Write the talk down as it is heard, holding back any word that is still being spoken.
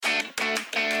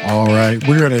All right,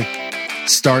 we're going to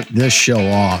start this show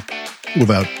off with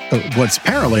what's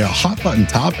apparently a hot button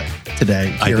topic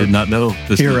today. I did not know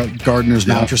this. Here at Gardner's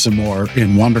Mattress and More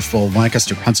in wonderful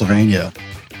Lancaster, Pennsylvania.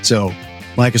 So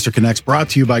Lancaster Connects brought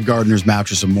to you by Gardner's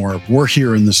Mattress and More. We're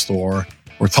here in the store.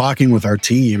 We're talking with our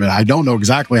team, and I don't know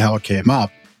exactly how it came up,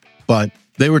 but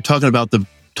they were talking about the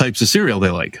types of cereal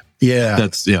they like. Yeah.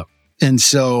 And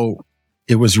so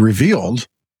it was revealed,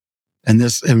 and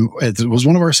it was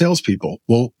one of our salespeople.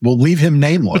 We'll leave him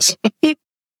nameless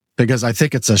because I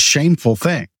think it's a shameful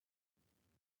thing.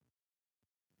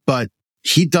 But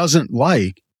he doesn't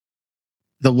like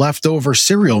the leftover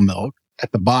cereal milk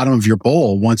at the bottom of your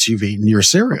bowl once you've eaten your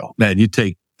cereal. Man, you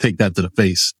take that to the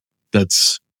face.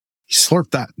 That's slurp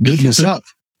that goodness up.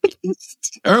 It's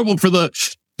terrible for the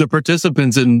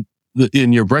participants in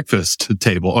your breakfast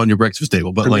table, on your breakfast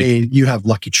table. But you have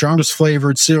Lucky Charms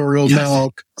flavored cereal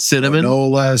milk, cinnamon,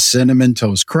 granola, cinnamon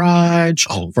toast crunch,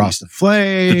 frosted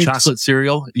flakes, the chocolate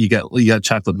cereal. You got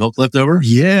chocolate milk left over.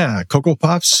 Yeah, Cocoa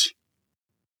Puffs.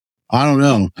 I don't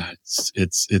know.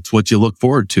 It's what you look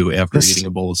forward to after eating a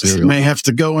bowl of cereal. May have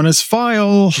to go in his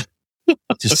file.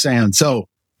 Just saying. So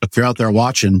if you're out there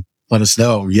watching, let us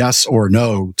know yes or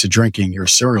no to drinking your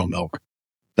cereal milk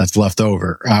that's left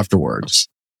over afterwards.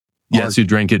 Yes, you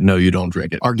drink it. No, you don't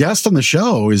drink it. Our guest on the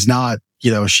show is not,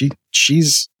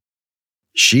 she's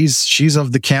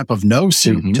of the camp of no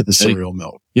suit to the cereal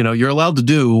milk. You're allowed to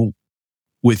do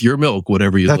with your milk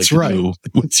whatever you like to do.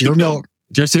 It's your milk.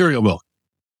 Your cereal milk.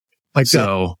 Like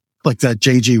that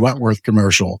J.G. Wentworth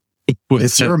commercial.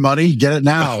 It's your money. Get it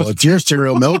now. It's your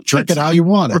cereal milk. Drink it how you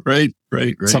want it.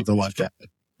 Right. Something like that.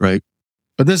 Right.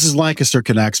 But this is Lancaster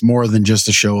Connects, more than just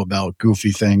a show about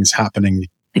goofy things happening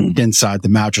inside the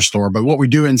mattress store. But what we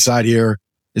do inside here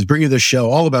is bring you this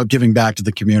show all about giving back to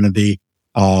the community,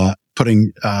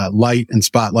 putting light and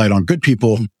spotlight on good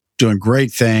people doing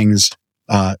great things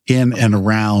in and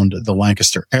around the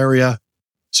Lancaster area.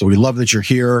 So we love that you're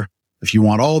here. If you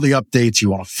want all the updates, you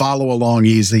want to follow along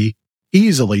easily,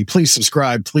 please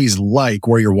subscribe, please like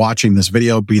where you're watching this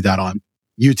video, be that on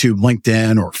YouTube,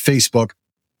 LinkedIn, or Facebook.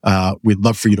 We'd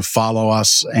love for you to follow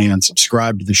us and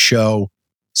subscribe to the show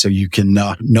so you can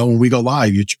know when we go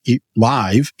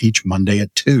live each Monday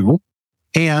at 2.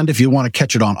 And if you want to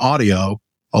catch it on audio,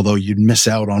 although you'd miss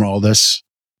out on all this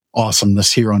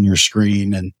awesomeness here on your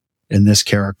screen and in this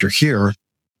character here,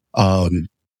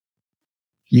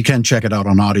 you can check it out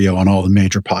on audio on all the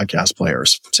major podcast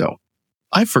players. So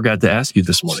I forgot to ask you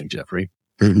this morning, Jeffrey,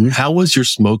 mm-hmm. How was your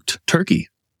smoked turkey?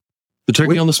 The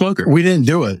turkey on the smoker. We didn't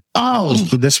do it.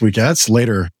 This week. That's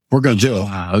later. We're going to do it.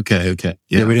 Okay.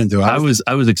 Yeah, we didn't do it. I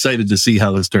was excited to see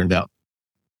how this turned out.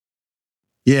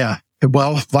 Yeah.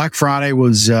 Well, Black Friday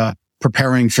was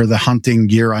preparing for the hunting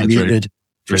gear I needed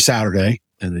for Saturday.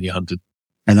 And then you hunted.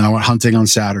 And then I went hunting on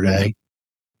Saturday.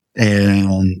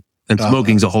 And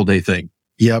smoking's a whole day thing.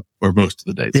 Yep. Or most of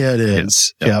the day. Yeah, it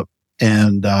is. Yep.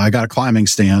 And I got a climbing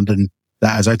stand, and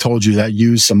that, as I told you, that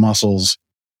used some muscles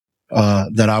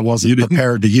that I wasn't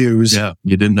prepared to use. Yeah,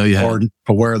 you didn't know you had. Or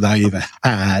aware that I even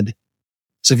had.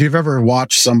 So if you've ever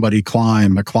watched somebody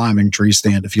climb a climbing tree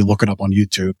stand, if you look it up on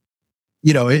YouTube,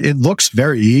 it looks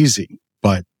very easy,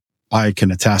 but I can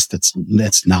attest it's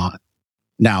not.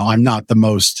 Now, I'm not the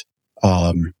most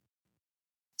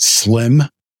slim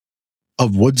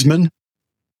of woodsmen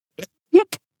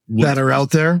that are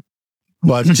out there,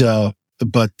 but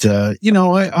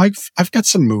I've got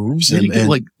some moves,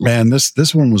 and man,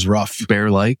 this one was rough.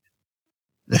 Bear-like.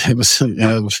 It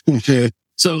was.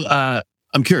 So,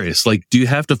 I'm curious, do you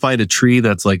have to find a tree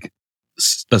that's like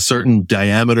a certain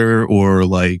diameter or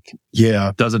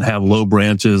doesn't have low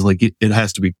branches? It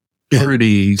has to be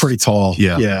pretty tall.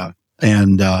 Yeah.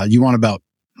 And, you want about,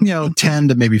 10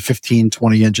 to maybe 15,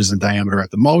 20 inches in diameter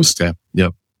at the most. Okay.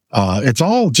 Yep. It's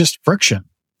all just friction.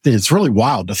 It's really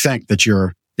wild to think that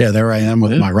there I am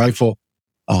with my rifle,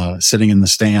 sitting in the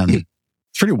stand.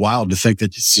 It's pretty wild to think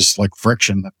that it's just like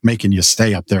friction making you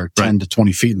stay up there 10 to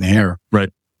 20 feet in the air.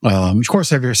 Right. Of course,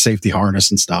 have your safety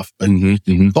harness and stuff, but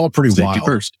it's all pretty safety wild.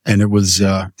 First. And it was,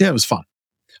 it was fun.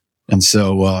 And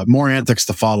so, more antics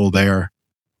to follow there.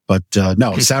 But,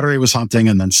 no, Saturday was hunting,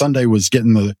 and then Sunday was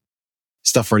getting the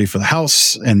stuff ready for the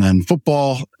house, and then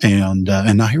football. And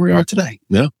now here we are today.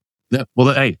 Yeah. Yeah.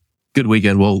 Well, hey, good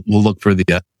weekend. We'll look for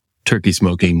the turkey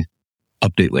smoking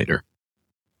update later.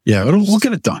 Yeah. We'll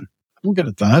get it done.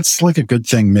 That's like a good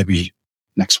thing. Maybe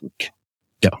next week.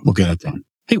 Yeah. We'll get it done.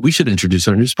 Hey, we should introduce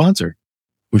our new sponsor.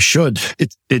 We should.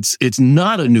 It's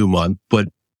not a new month, but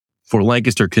for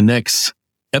Lancaster Connects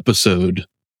episode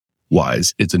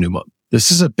wise, it's a new month. This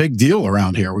is a big deal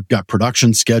around here. We've got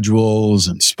production schedules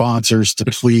and sponsors to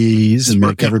please and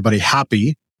make everybody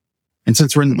happy. And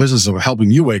since we're in the business of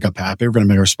helping you wake up happy, we're going to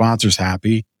make our sponsors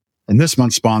happy. And this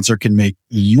month's sponsor can make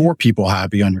your people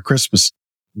happy on your Christmas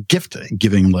gift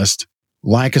giving list.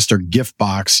 Lancaster Gift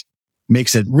Box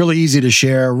makes it really easy to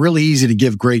share, really easy to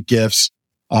give great gifts.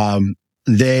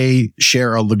 They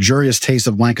share a luxurious taste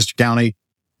of Lancaster County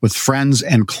with friends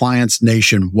and clients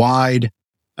nationwide.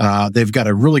 They've got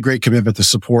a really great commitment to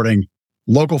supporting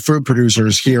local food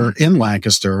producers here in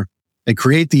Lancaster. They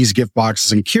create these gift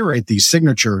boxes and curate these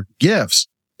signature gifts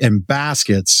in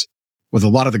baskets with a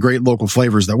lot of the great local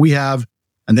flavors that we have.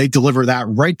 And they deliver that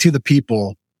right to the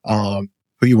people who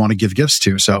you want to give gifts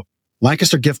to. So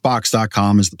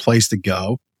LancasterGiftBox.com is the place to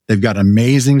go. They've got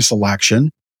amazing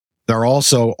selection. There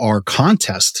also are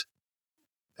contests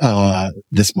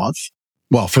this month.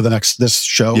 Well, for this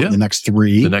show, the next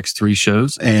three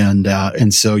shows.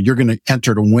 And so you're going to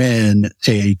enter to win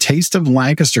a Taste of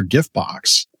Lancaster gift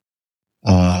box.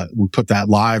 We put that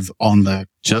live on the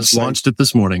just launched it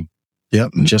this morning.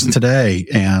 Yep. Just today.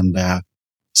 And,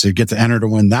 so you get to enter to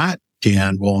win that,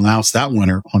 and we'll announce that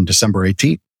winner on December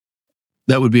 18th.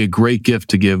 That would be a great gift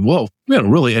to give. Well,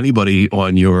 really anybody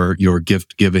on your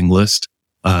gift giving list.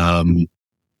 People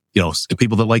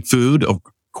that like food, of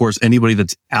course, anybody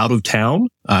that's out of town.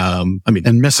 And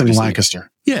missing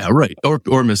Lancaster. Yeah, right.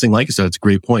 Or missing Lancaster. That's a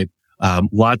great point.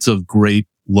 Lots of great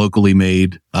locally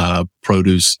made,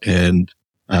 produce and,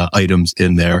 items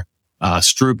in there.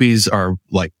 Stroopies are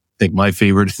I think my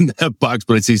favorite in that box,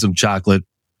 but I see some chocolate,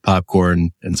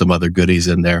 popcorn, and some other goodies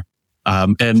in there.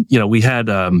 We had,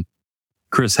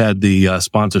 Chris had the,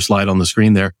 sponsor slide on the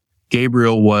screen there.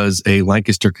 Gabriel was a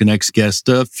Lancaster Connects guest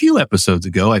a few episodes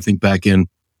ago. I think back in,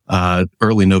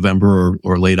 early November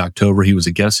or late October, he was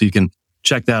a guest. So you can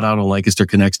check that out on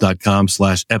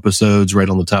lancasterconnects.com/episodes. Right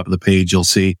on the top of the page, you'll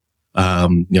see,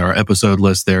 our episode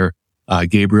list there.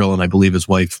 Gabriel and I believe his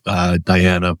wife,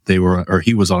 Diana,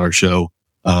 he was on our show,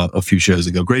 a few shows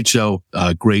ago. Great show,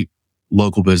 great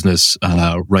local business,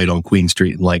 right on Queen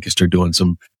Street in Lancaster, doing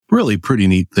some really pretty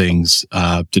neat things,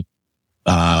 to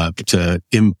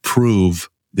improve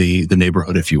the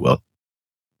neighborhood, if you will.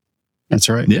 That's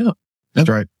right. Yeah. That's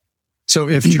right. So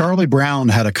if Charlie Brown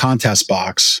had a contest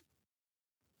box,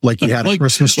 like he had a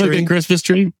Christmas tree, like a Christmas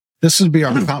tree, this would be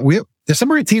our,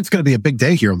 December 18th is going to be a big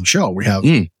day here on the show. We have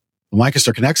the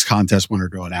Lancaster Connects contest winner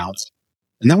to announce.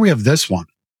 And then we have this one.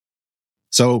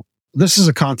 So this is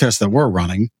a contest that we're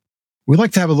running. We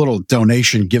like to have a little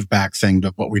donation give back thing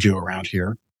to what we do around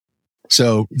here.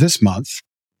 So this month,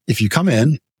 if you come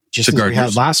in, just as we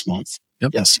had last month,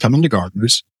 yes, come into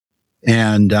Gardeners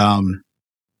and,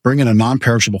 bring in a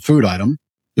non-perishable food item,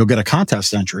 you'll get a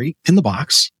contest entry in the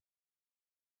box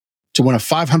to win a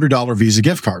 $500 Visa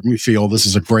gift card. And we feel this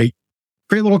is a great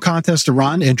little contest to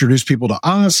run, introduce people to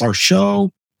us, our show.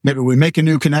 Maybe we make a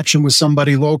new connection with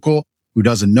somebody local who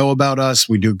doesn't know about us.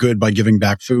 We do good by giving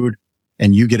back food,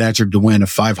 and you get entered to win a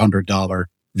 $500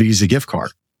 Visa gift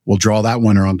card. We'll draw that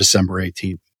winner on December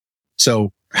 18th.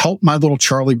 So help my little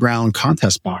Charlie Brown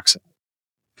contest box,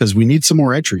 because we need some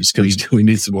more entries. We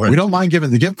need some more. We don't mind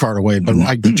giving the gift card away, but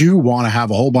I do want to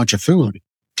have a whole bunch of food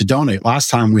to donate.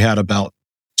 Last time we had about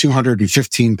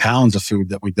 215 pounds of food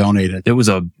that we donated. It was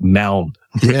a mound.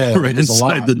 Yeah, right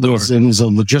inside the door. It was a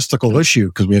logistical issue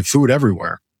because we had food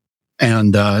everywhere.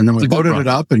 And then we loaded it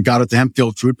up and got it to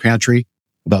Hempfield Food Pantry,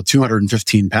 about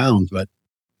 215 pounds. But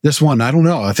this one, I don't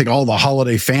know. I think all the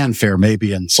holiday fanfare,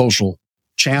 maybe in social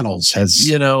channels, has,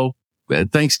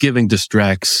 Thanksgiving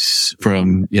distracts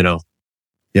from,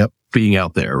 being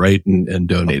out there, right? And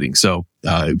donating. So,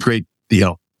 great.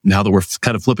 Now that we're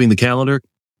kind of flipping the calendar,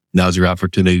 now's your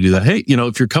opportunity to do that. Hey,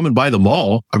 if you're coming by the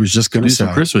mall, I was just going to do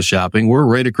some Christmas shopping. We're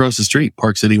right across the street,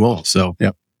 Park City Mall. So,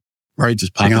 right.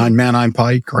 Just behind Manheim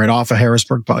Pike, right off of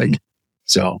Harrisburg Pike.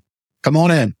 So come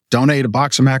on in, donate a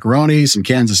box of macaroni, some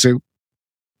cans of soup,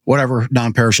 whatever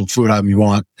non-perishable food item you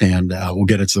want. And, we'll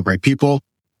get it to the right people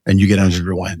and you get entered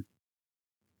to win.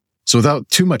 So without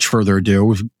too much further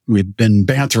ado, we've been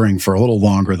bantering for a little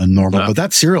longer than normal, but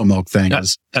that cereal milk thing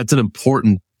that's an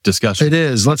important discussion. It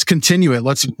is. Let's continue it.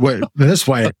 Let's wait this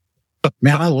way.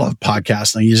 Man, I love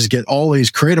podcasting. You just get all these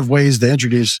creative ways to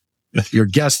introduce your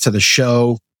guests to the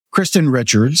show. Kristen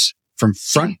Richards from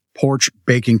Front Porch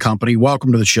Baking Company.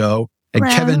 Welcome to the show. And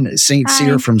Kevin St.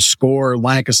 Cyr from Score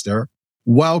Lancaster.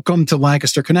 Welcome to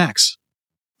Lancaster Connects.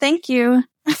 Thank you.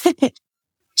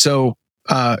 So,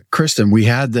 Kristen, we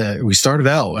started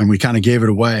out and we kind of gave it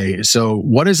away. So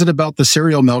what is it about the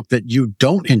cereal milk that you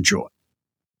don't enjoy?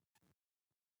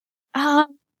 I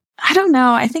don't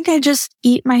know. I think I just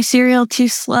eat my cereal too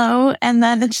slow and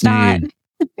then it's not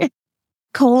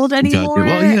cold anymore.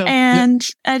 Well,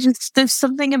 I just, there's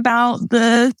something about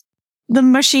the the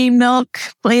mushy milk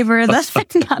flavor that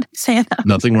I'm not a fan of.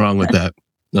 Nothing wrong with that.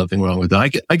 Nothing wrong with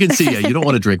that. I can see, you don't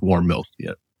want to drink warm milk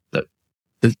yet.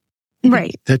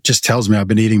 Right. That just tells me I've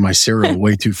been eating my cereal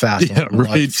way too fast. Yeah,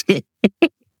 right.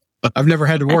 I've never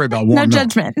had to worry about warm No milk.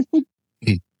 judgment.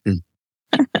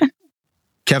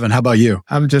 Kevin, how about you?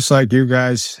 I'm just like you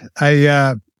guys.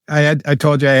 I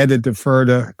told you I had to defer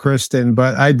to Kristen,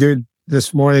 but I did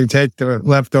this morning take the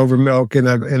leftover milk in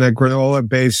a granola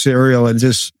based cereal and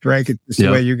just drank it the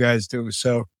way you guys do.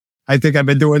 So I think I've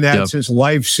been doing that since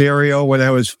Life cereal when I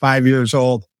was 5 years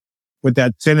old, with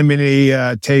that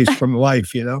cinnamony taste from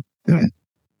Life, you know.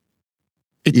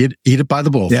 Eat it by the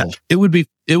bowlful. Yeah. It would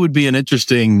be an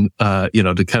interesting, to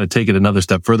kind of take it another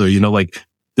step further. Like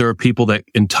there are people that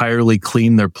entirely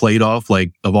clean their plate off,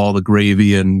 like of all the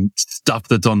gravy and stuff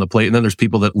that's on the plate. And then there's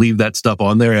people that leave that stuff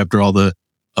on there after all the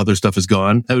other stuff is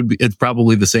gone. It's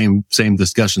probably the same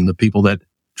discussion. The people that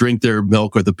drink their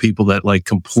milk or the people that like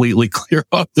completely clear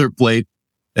off their plate.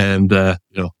 And,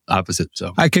 opposite.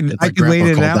 So I can lead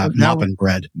in that mopping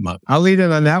bread. I'll lead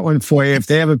in on that one for you. If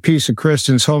they have a piece of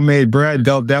Kristen's homemade bread,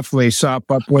 they'll definitely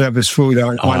sop up whatever's food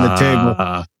on the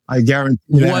table. I guarantee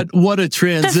that. What a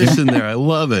transition there. I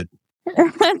love it.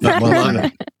 I love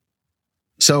it.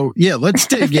 So yeah, let's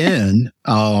dig in.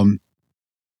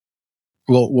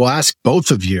 We'll ask both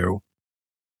of you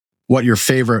what your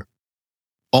favorite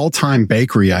all-time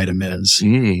bakery item is.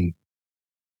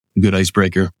 Good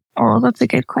icebreaker. Oh, that's a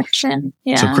good question.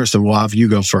 Yeah. So, Kristen, we'll have you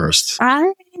go first.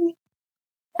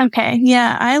 Okay.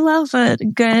 Yeah. I love a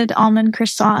good almond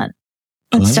croissant.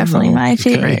 That's definitely my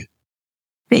favorite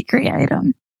bakery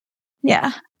item.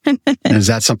 Yeah. And is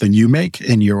that something you make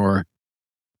in your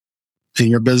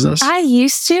business? I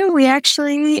used to. We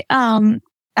actually, at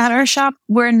our shop,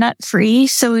 we're nut free.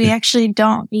 So we actually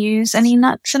don't use any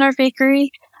nuts in our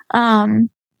bakery.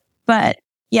 But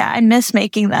yeah, I miss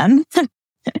making them.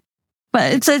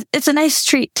 But it's a nice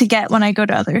treat to get when I go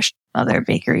to other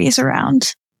bakeries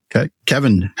around. Okay.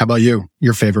 Kevin, how about you?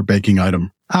 Your favorite baking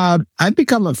item? I've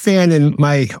become a fan in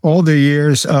my older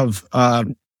years of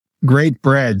great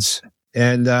breads.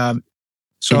 And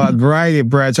so a variety of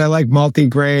breads. I like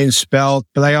multi-grain, spelt,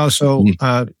 but I also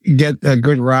get a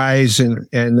good rise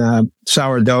and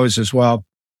sourdoughs as well.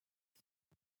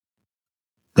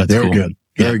 That's very cool. good.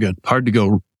 Very good. Hard to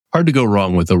go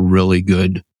wrong with a really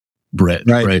good bread.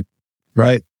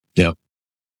 Right. Yeah.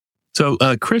 So,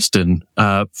 Kristen,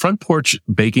 Front Porch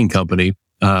Baking Company,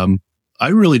 I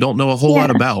really don't know a whole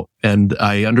lot about. And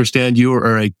I understand you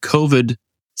are a COVID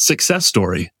success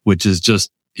story, which is just,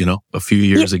 a few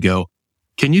years ago.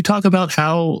 Can you talk about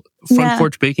how Front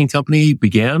Porch Baking Company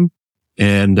began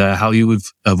and how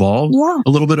you've evolved a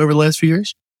little bit over the last few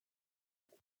years?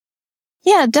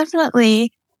 Yeah,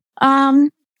 definitely.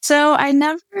 So I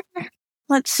never...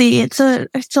 Let's see. It's a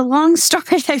long story,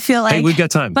 I feel like. Hey, we've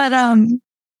got time. But,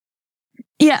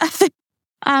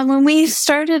 when we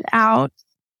started out,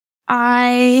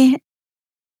 I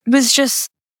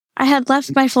had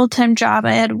left my full-time job.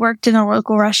 I had worked in a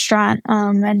local restaurant,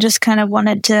 and just kind of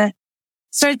wanted to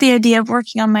start the idea of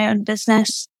working on my own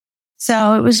business.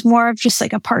 So it was more of just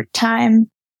like a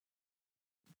part-time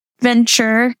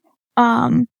venture.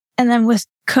 And then with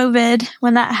COVID,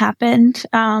 when that happened,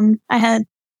 I had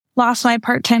lost my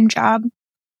part-time job.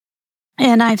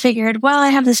 And I figured, well, I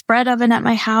have this bread oven at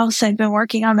my house. I've been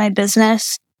working on my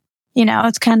business.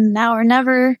 It's kind of now or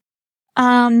never.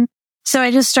 So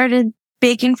I just started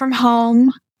baking from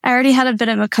home. I already had a bit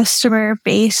of a customer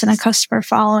base and a customer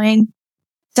following.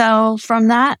 So from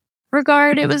that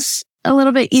regard, it was a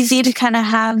little bit easy to kind of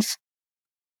have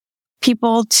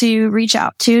people to reach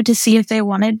out to see if they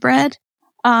wanted bread.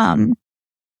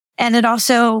 And it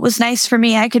also was nice for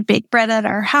me. I could bake bread at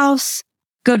our house,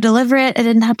 go deliver it. I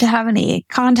didn't have to have any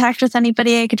contact with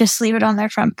anybody. I could just leave it on their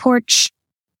front porch.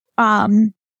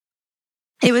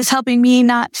 It was helping me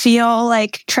not feel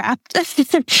like trapped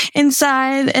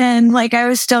inside and like I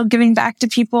was still giving back to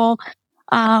people.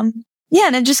 And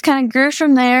it just kind of grew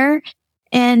from there.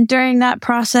 And during that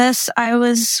process, I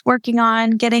was working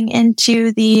on getting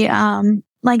into the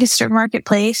Lancaster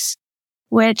marketplace,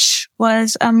 which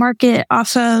was a market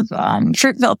off of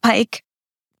Fruitville Pike.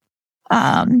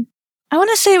 I want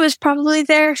to say it was probably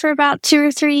there for about 2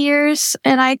 or 3 years,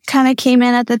 and I kind of came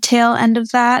in at the tail end of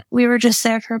that. We were just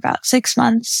there for about 6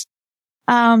 months.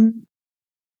 But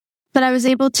I was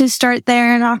able to start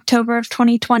there in October of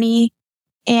 2020,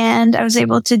 and I was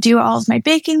able to do all of my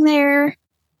baking there,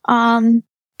 kind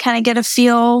of get a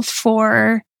feel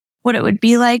for what it would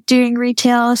be like doing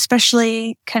retail,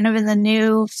 especially kind of in the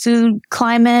new food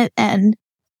climate. And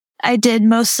I did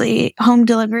mostly home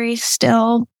delivery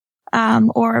still,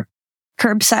 or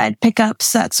curbside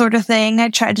pickups, that sort of thing. I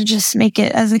tried to just make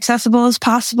it as accessible as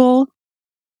possible.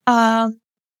 And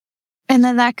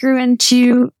then that grew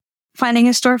into finding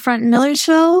a storefront in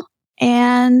Millersville.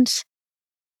 And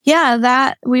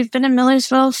yeah, we've been in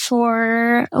Millersville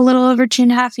for a little over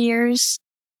 2.5 years.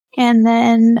 And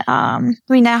then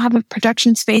we now have a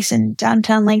production space in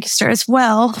downtown Lancaster as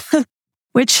well,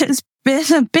 which has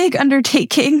been a big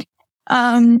undertaking.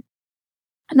 And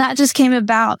that just came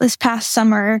about this past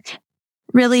summer,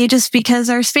 really just because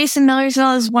our space in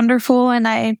Millersville is wonderful and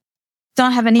I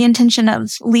don't have any intention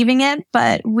of leaving it,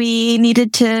 but we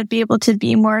needed to be able to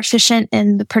be more efficient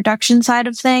in the production side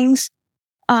of things.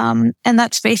 And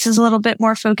that space is a little bit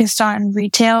more focused on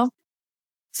retail.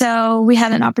 So we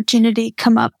had an opportunity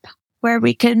come up where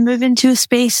we could move into a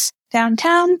space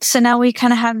downtown. So now we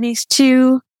kind of have these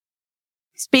two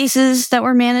spaces that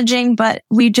we're managing, but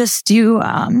we just do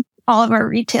all of our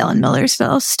retail in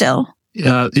Millersville still.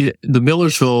 The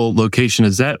Millersville location,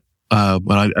 is that,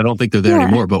 but I don't think they're there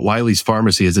anymore, but Wiley's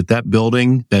Pharmacy, is it that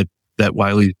building that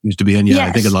Wiley used to be in? Yeah, yes.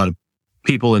 I think a lot of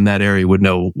people in that area would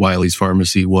know Wiley's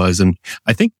Pharmacy was. And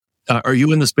I think, are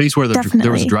you in the space where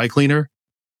there was a dry cleaner?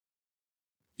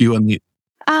 You and the...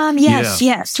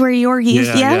 Yes, where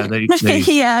Yorgies. We're in that space.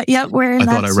 I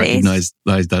thought I recognized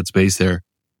that space there.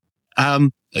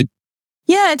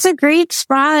 It's a great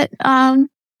spot.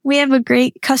 We have a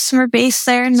great customer base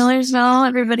there in Millersville.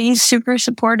 Everybody's super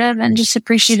supportive and just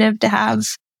appreciative to have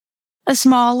a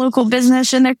small local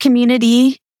business in their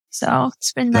community. So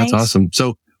it's been nice. That's awesome.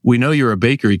 So we know you're a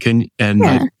bakery.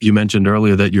 You mentioned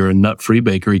earlier that you're a nut-free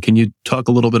bakery. Can you talk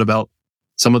a little bit about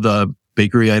some of the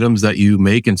bakery items that you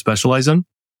make and specialize in?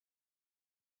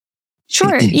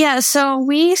 Sure. Yeah. So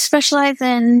we specialize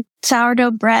in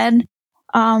sourdough bread,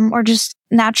 or just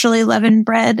naturally leavened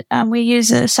bread. We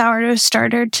use a sourdough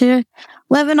starter to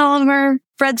leaven all of our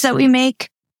breads that we make.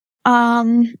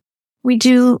 We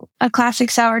do a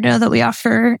classic sourdough that we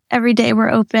offer every day we're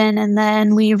open, and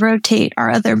then we rotate our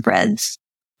other breads.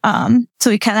 So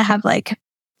we kind of have like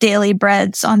daily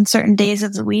breads on certain days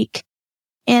of the week.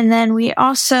 And then we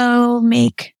also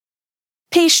make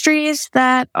pastries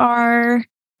that are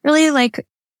really like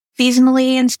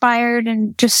seasonally inspired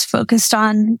and just focused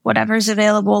on whatever's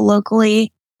available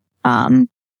locally, from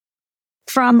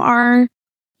our,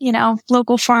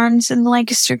 local farms in the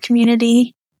Lancaster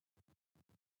community.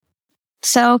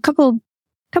 So a couple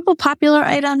popular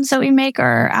items that we make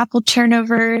are apple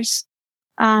turnovers,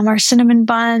 our cinnamon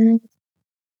bun.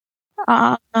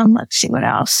 Let's see what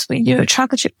else. We do a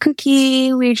chocolate chip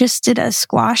cookie. We just did a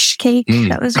squash cake.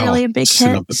 That was really a big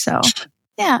hit. So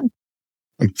yeah.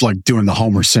 It's like doing the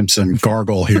Homer Simpson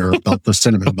gargle here about the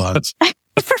cinnamon buns.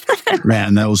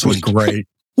 Man, those were great.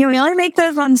 We only make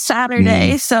those on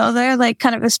Saturday, so they're like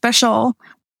kind of a special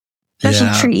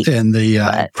treat. And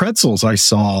the pretzels I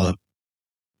saw,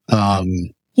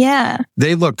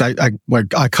 they looked.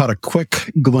 I caught a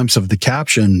quick glimpse of the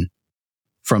caption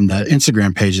from the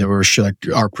Instagram page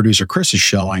that our producer Chris is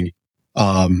showing.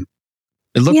 It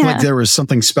looked like there was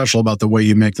something special about the way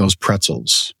you make those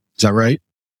pretzels. Is that right?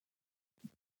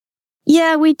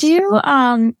 Yeah, we do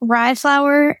rye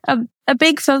flour. A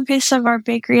big focus of our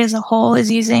bakery as a whole is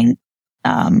using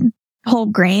whole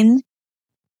grain.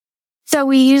 So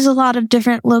we use a lot of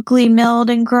different locally milled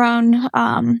and grown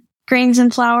grains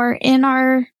and flour in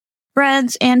our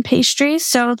breads and pastries.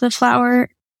 So the flour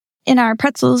in our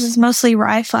pretzels is mostly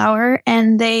rye flour,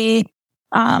 and we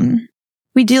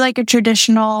do like a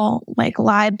traditional like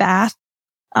lye bath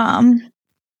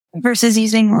versus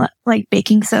using like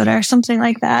baking soda or something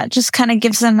like that. Just kind of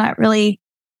gives them that really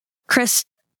crisp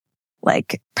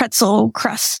like pretzel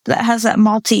crust that has that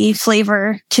malty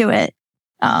flavor to it.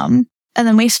 And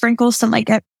then we sprinkle some like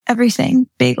everything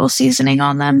bagel seasoning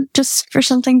on them just for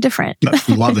something different.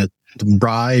 Love it.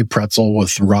 Rye pretzel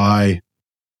with rye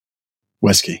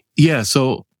whiskey. Yeah.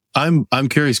 So I'm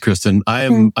curious, Kristen. I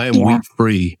am wheat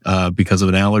free because of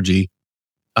an allergy.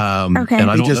 Okay.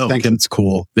 And I don't just think it's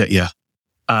cool. Yeah.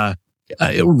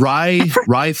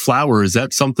 Rye flour, is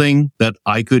that something that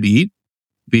I could eat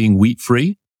being wheat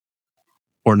free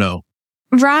or no?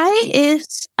 Rye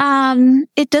is,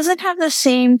 it doesn't have the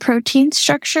same protein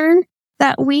structure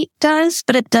that wheat does,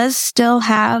 but it does still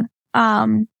have,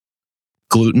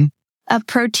 gluten, a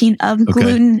protein of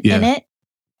gluten in it.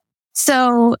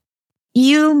 So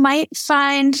you might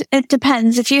find, it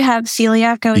depends. If you have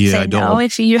celiac, I would say no.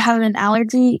 If you have an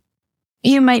allergy,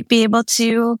 you might be able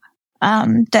to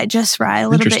digest rye a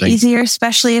little bit easier,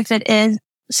 especially if it is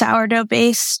sourdough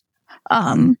based,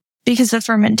 because the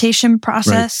fermentation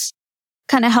process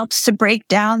kind of helps to break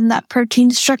down that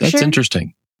protein structure. That's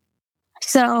interesting.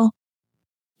 So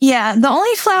Yeah. The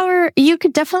only flour, you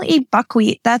could definitely eat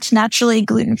buckwheat. That's naturally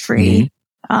gluten-free.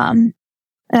 It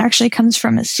actually comes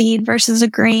from a seed versus a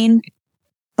grain.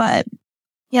 But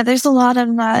yeah, there's a lot of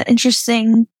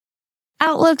interesting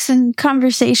outlooks and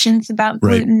conversations about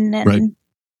gluten and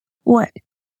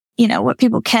what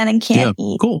people can and can't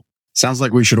eat. Cool. Sounds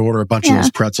like we should order a bunch of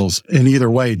those pretzels. And either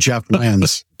way, Jeff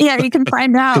wins. Yeah, you can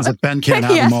find out. Because if Ben can't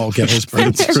have them all, get his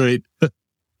pretzels. That's great.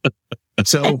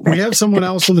 So we have someone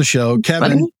else on the show.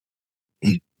 Kevin,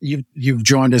 you've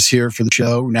joined us here for the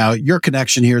show. Now, your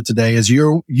connection here today is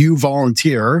you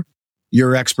volunteer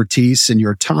your expertise and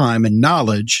your time and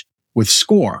knowledge with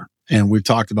SCORE. And we've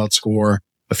talked about SCORE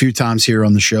a few times here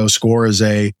on the show. SCORE is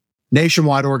a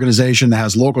nationwide organization that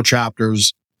has local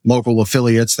chapters, local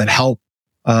affiliates that help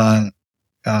up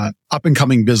and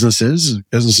coming businesses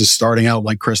starting out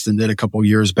like Kristen did a couple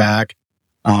years back.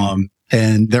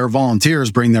 And their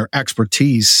volunteers bring their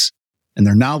expertise and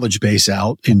their knowledge base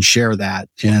out and share that.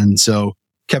 And so,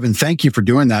 Kevin, thank you for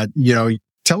doing that.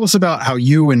 Tell us about how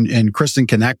you and Kristen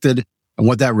connected and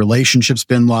what that relationship's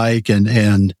been like.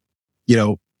 And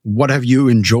what have you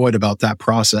enjoyed about that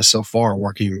process so far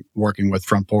working with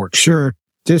Front Porch? Sure.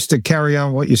 Just to carry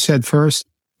on what you said first,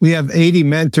 we have 80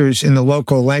 mentors in the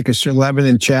local Lancaster,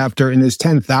 Lebanon chapter, and there's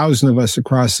 10,000 of us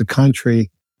across the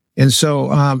country. And so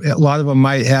a lot of them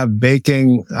might have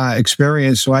baking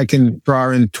experience, so I can draw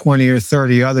in 20 or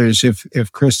 30 others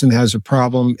if Kristen has a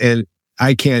problem and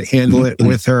I can't handle it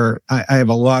with her. I have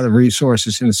a lot of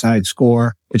resources inside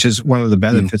SCORE, which is one of the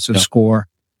benefits of SCORE.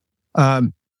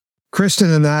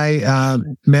 Kristen and I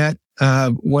met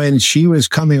when she was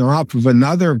coming off of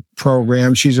another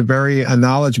program. She's a very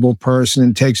knowledgeable person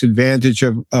and takes advantage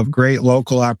of great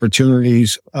local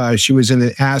opportunities. She was in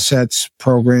the assets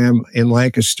program in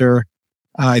Lancaster.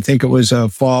 I think it was a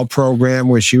fall program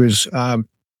where she was in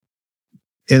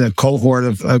a cohort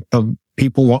of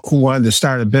people who wanted to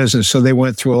start a business. So they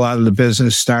went through a lot of the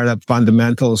business startup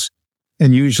fundamentals.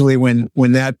 And usually when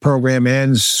that program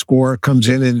ends, SCORE comes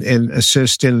in and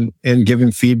assists in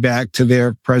giving feedback to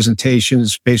their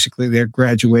presentations, basically their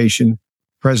graduation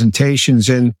presentations.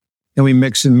 And we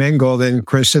mix and mingle. Then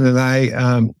Kristen and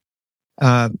I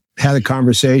had a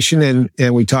conversation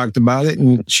and we talked about it.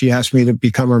 And she asked me to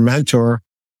become her mentor.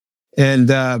 And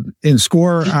in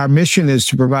SCORE, our mission is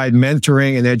to provide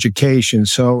mentoring and education.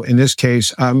 So in this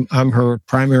case, I'm her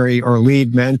primary or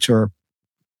lead mentor.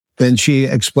 Then she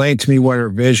explained to me what her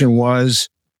vision was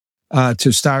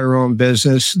to start her own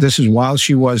business. This is while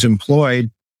she was employed,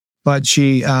 but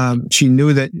she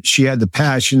knew that she had the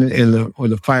passion or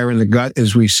the fire in the gut,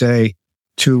 as we say,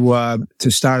 to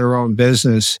start her own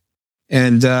business.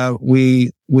 And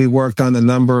we worked on a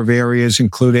number of areas,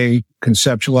 including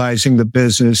conceptualizing the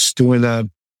business, I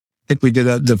think we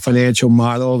did the financial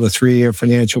model, the 3-year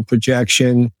financial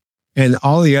projection, and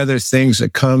all the other things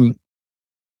that come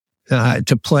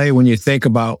to play when you think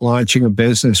about launching a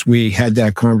business. We had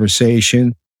that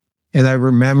conversation. And I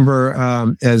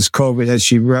remember,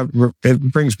 it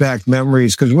brings back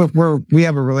memories because we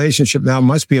have a relationship now,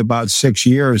 must be about 6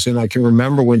 years. And I can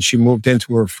remember when she moved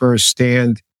into her first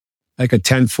stand, like a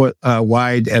 10-foot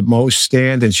wide at most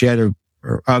stand. And she had her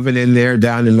oven in there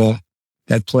down in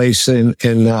that place in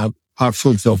off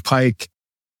Fruitville Pike.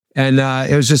 And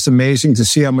it was just amazing to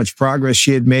see how much progress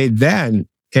she had made then.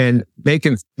 And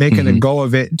making a go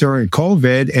of it during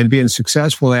COVID and being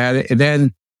successful at it. And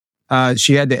then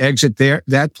she had to exit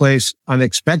that place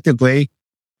unexpectedly.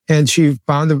 And she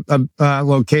found a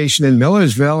location in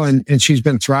Millersville and she's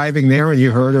been thriving there. And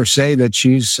you heard her say that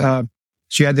she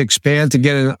had to expand to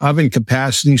get an oven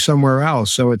capacity somewhere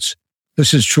else. So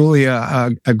this is truly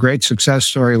a great success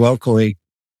story locally.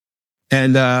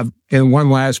 And one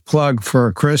last plug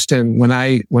for Kristen. When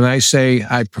I say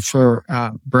I prefer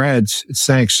breads, it's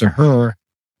thanks to her.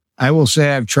 I will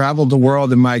say I've traveled the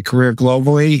world in my career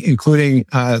globally, including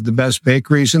the best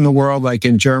bakeries in the world, like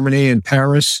in Germany and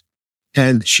Paris.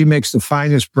 And she makes the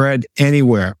finest bread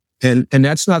anywhere. And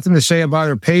that's nothing to say about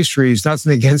her pastries,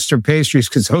 nothing against her pastries,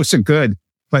 because those are good.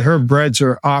 But her breads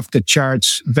are off the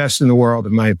charts, best in the world,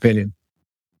 in my opinion.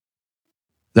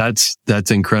 That's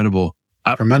incredible.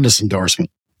 Tremendous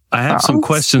endorsement. I have some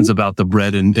questions about the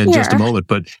bread in just a moment,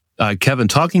 but Kevin,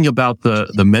 talking about the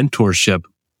mentorship,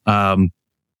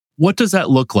 what does that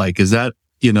look like? Is that,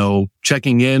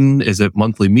 checking in? Is it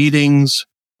monthly meetings?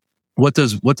 What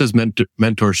does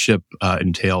mentorship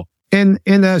entail? In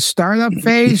a startup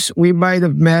phase, we might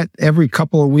have met every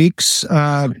couple of weeks,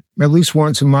 at least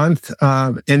once a month,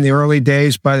 in the early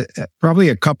days, but probably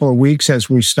a couple of weeks as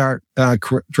we start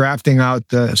drafting out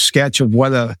the sketch of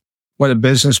what what a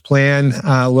business plan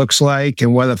looks like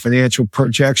and what a financial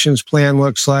projections plan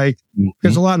looks like.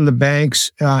 Because a lot of the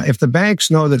banks, if the banks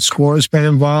know that SCORE has been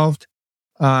involved,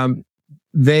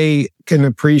 they can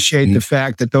appreciate the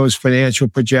fact that those financial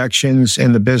projections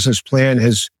and the business plan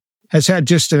has had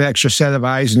just an extra set of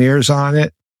eyes and ears on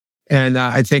it. And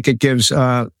I think it gives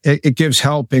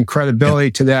help and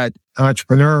credibility to that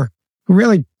entrepreneur who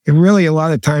really a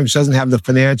lot of times doesn't have the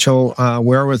financial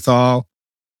wherewithal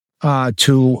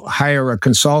to hire a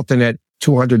consultant at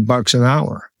 $200 an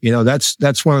hour.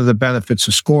 That's one of the benefits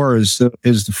of SCORE is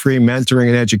the free mentoring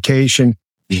and education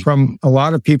from a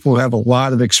lot of people who have a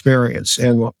lot of experience.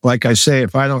 And like I say,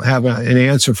 if I don't have an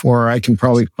answer for her, I can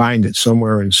probably find it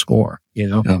somewhere in SCORE,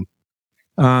 Yeah.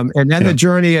 And then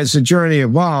as the journey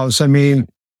evolves, I mean, of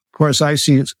course, I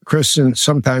see Kristen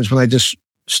sometimes when I just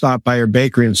stop by her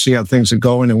bakery and see how things are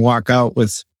going and walk out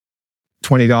with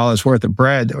 $20 worth of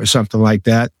bread or something like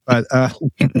that. But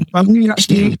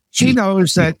she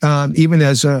knows that even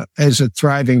as a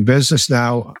thriving business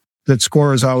now, that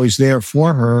SCORE is always there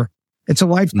for her. It's a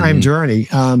lifetime journey.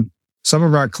 Some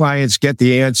of our clients get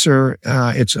the answer.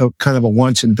 It's a kind of a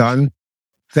once and done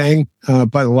thing.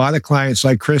 But a lot of clients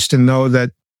like Kristen know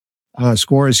that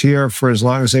SCORE is here for as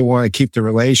long as they want to keep the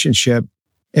relationship.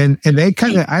 And they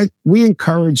we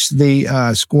encourage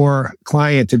the SCORE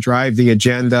client to drive the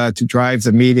agenda, to drive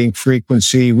the meeting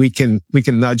frequency. We can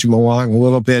nudge them along a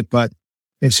little bit, but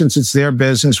since it's their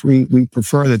business, we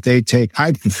prefer that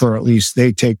I prefer at least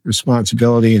they take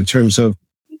responsibility in terms of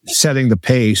setting the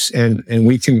pace, and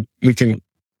we can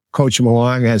coach them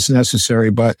along as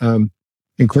necessary. But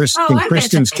in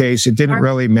Kristen's case, it didn't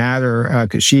really matter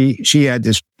because she had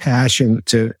this passion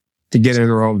to get in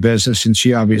her own business, and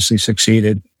she obviously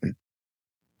succeeded.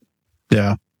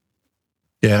 Yeah.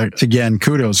 Again,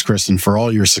 kudos, Kristen, for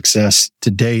all your success to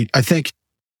date. I think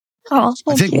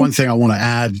one thing I want to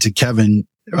add to Kevin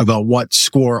about what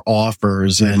SCORE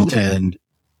offers, and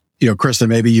Kristen,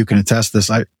 maybe you can attest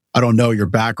this. I don't know your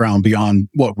background beyond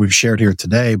what we've shared here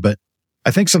today, but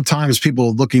I think sometimes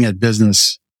people looking at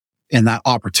business and that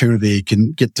opportunity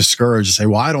can get discouraged and say,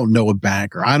 well, I don't know a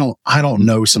banker. I don't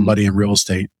know somebody in real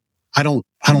estate. I don't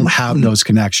have those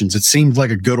connections. It seems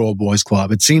like a good old boys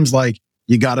club. It seems like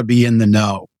you got to be in the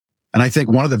know. And I think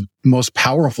one of the most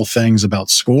powerful things about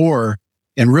SCORE,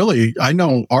 and really, I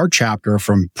know our chapter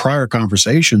from prior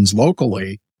conversations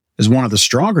locally is one of the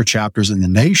stronger chapters in the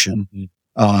nation.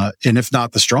 And if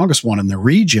not the strongest one in the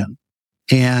region.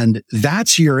 And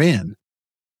that's your in.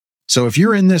 So if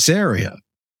you're in this area,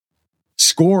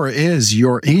 SCORE is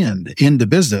your into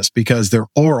business, because there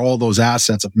are all those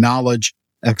assets of knowledge,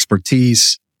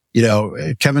 expertise.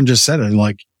 Kevin just said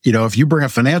it, if you bring a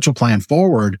financial plan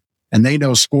forward and they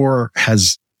know SCORE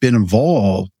has been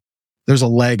involved, there's a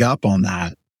leg up on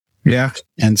that. Yeah.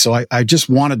 And so I just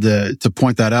wanted to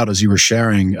point that out as you were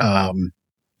sharing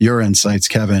your insights,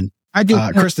 Kevin. I do.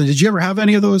 Kristen, did you ever have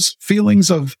any of those feelings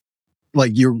of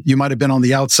you might have been on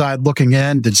the outside looking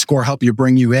in? Did SCORE help you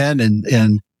bring you in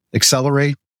and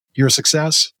accelerate your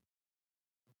success?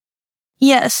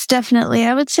 Yes, definitely.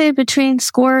 I would say between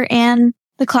SCORE and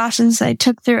the classes I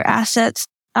took through Assets,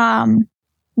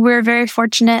 we're very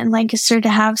fortunate in Lancaster to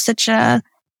have such a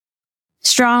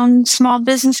strong small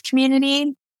business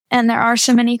community, and there are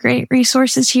so many great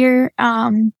resources here.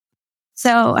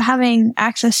 So having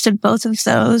access to both of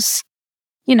those,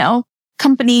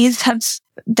 companies have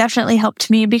definitely helped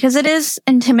me, because it is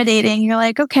intimidating. You're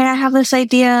like, okay, I have this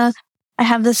idea. I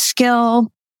have this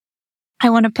skill. I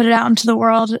want to put it out into the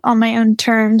world on my own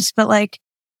terms, but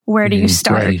where do you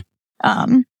start?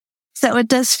 Right. So it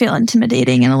does feel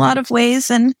intimidating in a lot of ways,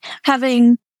 and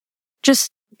having just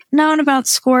known about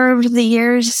SCORE over the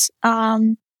years.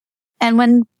 And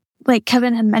when, like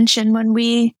Kevin had mentioned, when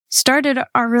we started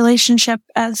our relationship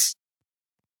as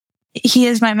he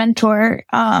is my mentor,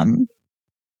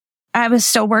 I was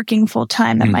still working full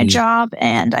time at my job,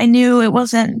 and I knew it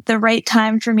wasn't the right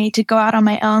time for me to go out on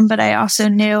my own, but I also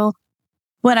knew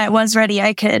when I was ready,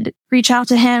 I could reach out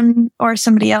to him or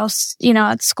somebody else,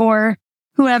 at SCORE,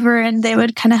 whoever, and they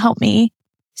would kind of help me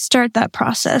start that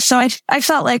process. So I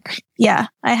felt like, I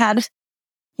had,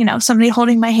 somebody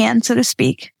holding my hand, so to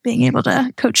speak, being able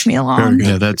to coach me along.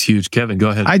 Yeah, that's huge. Kevin,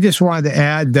 go ahead. I just wanted to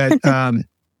add that,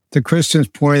 to Kristen's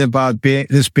point about being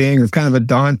kind of a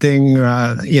daunting,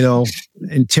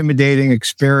 intimidating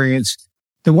experience.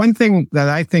 The one thing that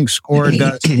I think SCORE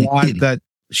does a lot that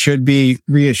should be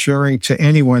reassuring to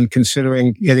anyone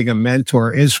considering getting a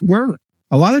mentor is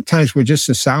a lot of times we're just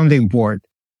a sounding board.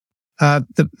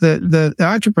 The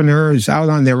entrepreneurs out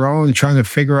on their own trying to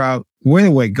figure out, where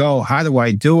do I go? How do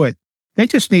I do it? They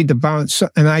just need to bounce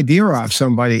an idea off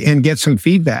somebody and get some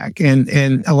feedback. And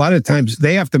a lot of times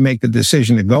they have to make the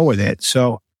decision to go with it.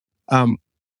 So, all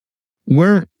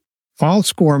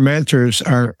SCORE mentors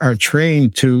are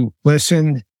trained to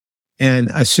listen and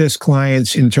assist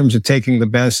clients in terms of taking the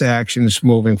best actions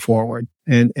moving forward.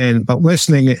 But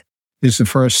listening is the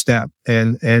first step.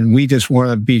 And we just want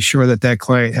to be sure that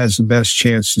client has the best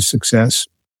chance of success.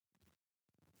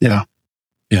 Yeah.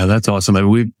 Yeah, that's awesome. I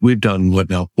mean, we've done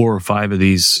 4 or 5 of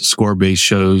these SCORE-based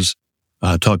shows,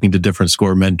 talking to different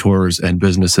SCORE mentors and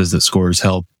businesses that SCORE has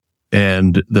helped.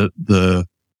 And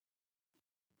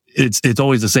it's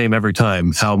always the same every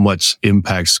time, how much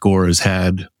impact SCORE has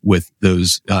had with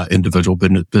those individual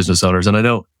business owners. And I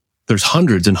know there's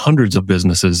hundreds and hundreds of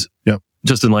businesses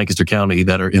just in Lancaster County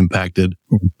that are impacted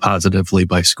positively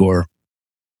by SCORE.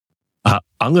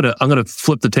 I'm gonna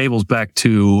flip the tables back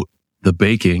to the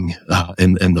baking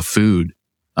and the food.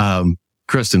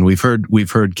 Kristen, we've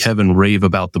heard Kevin rave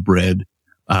about the bread.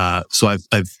 So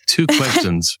I've 2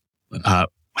 questions.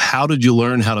 How did you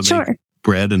learn how to make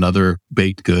bread and other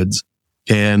baked goods?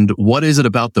 And what is it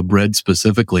about the bread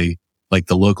specifically, like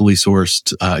the locally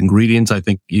sourced ingredients I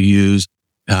think you use,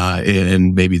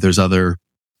 and maybe there's other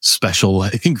special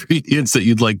ingredients that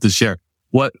you'd like to share?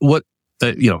 Those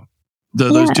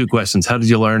 2 questions. How did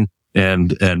you learn,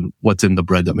 and what's in the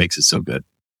bread that makes it so good?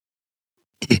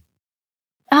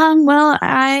 Well,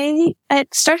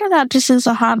 it started out just as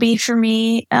a hobby for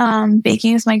me,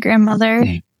 baking with my grandmother.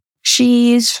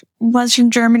 She was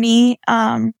from Germany.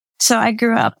 So I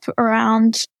grew up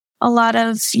around a lot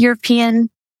of European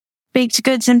baked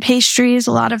goods and pastries,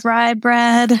 a lot of rye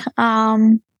bread,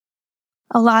 a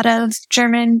lot of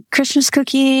German Christmas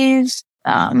cookies,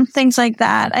 things like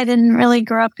that. I didn't really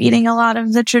grow up eating a lot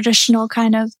of the traditional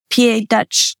kind of PA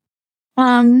Dutch,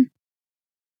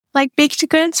 like baked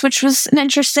goods, which was an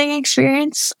interesting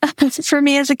experience for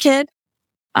me as a kid.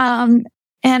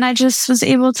 And I just was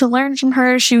able to learn from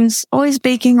her. She was always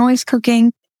baking, always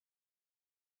cooking.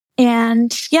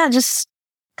 And yeah, just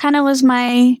kind of was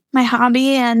my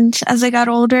hobby. And as I got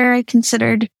older, I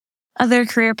considered other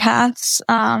career paths,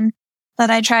 that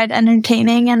I tried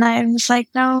entertaining. And I was like,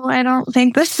 no, I don't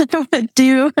think this is what I want to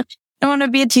do. I don't want to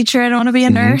be a teacher. I don't want to be a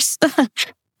nurse.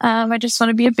 I just want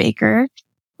to be a baker,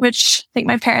 which I think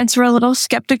my parents were a little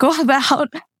skeptical about,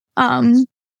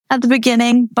 at the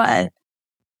beginning, but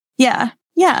yeah.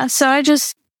 So I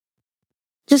just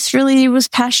really was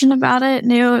passionate about it,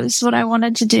 knew it was what I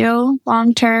wanted to do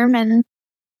long term. And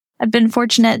I've been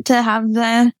fortunate to have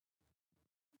the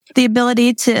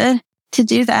ability to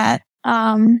do that.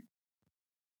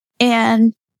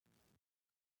 And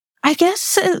I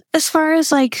guess as far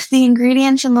as like the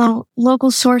ingredients and the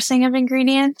local sourcing of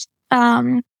ingredients,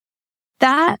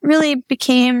 that really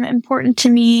became important to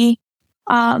me,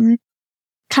 kind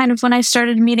of when I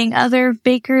started meeting other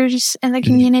bakers in the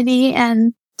community,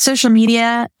 and social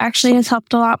media actually has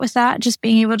helped a lot with that. Just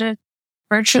being able to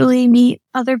virtually meet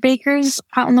other bakers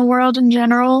out in the world in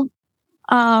general,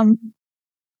 and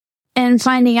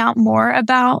finding out more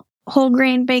about whole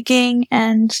grain baking,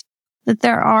 and that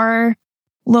there are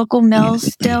local mills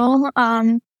still,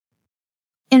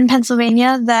 in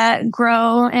Pennsylvania that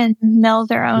grow and mill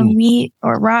their own wheat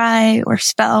or rye or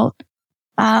spelt.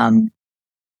 And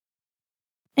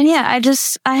yeah,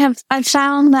 I've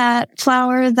found that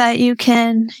flour that you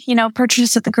can,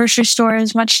 purchase at the grocery store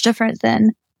is much different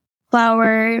than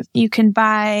flour you can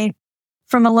buy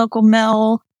from a local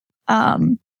mill.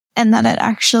 And that it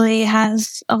actually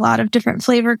has a lot of different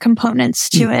flavor components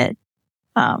to it.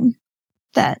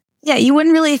 That you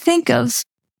wouldn't really think of.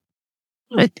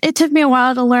 It took me a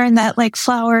while to learn that like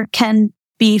flour can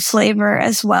be flavor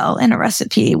as well in a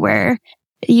recipe, where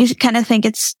you kind of think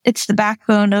it's the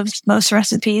backbone of most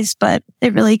recipes, but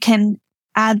it really can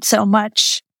add so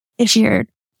much if you're,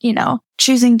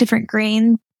 choosing different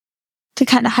grain to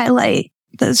kind of highlight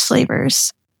those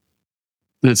flavors.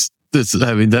 That's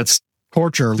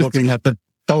torture looking at the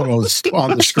photos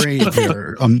on the screen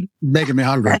here. Making me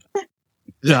hungry.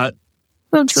 I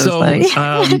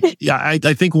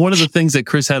think one of the things that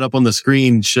Chris had up on the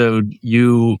screen showed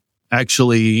you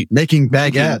actually making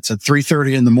baguettes at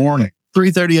 3:30 in the morning.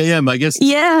 3:30 a.m. I guess.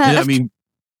 Yeah. I mean,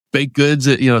 baked goods,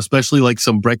 especially like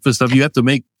some breakfast stuff, you have to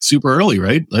make super early,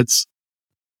 right?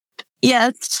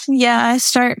 I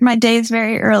start my days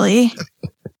very early.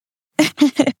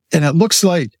 And it looks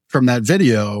like from that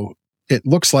video,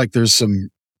 there's some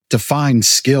defined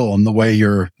skill in the way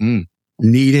you're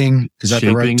kneading. Is that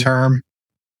the right term?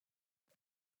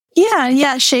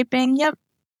 Yeah, shaping. Yep.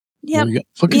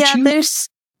 Look at you. There's.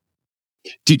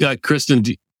 Kristen.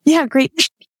 Yeah, great.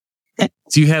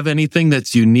 Do you have anything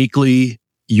that's uniquely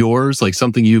yours, like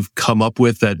something you've come up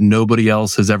with that nobody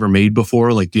else has ever made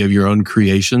before? Like, do you have your own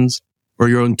creations or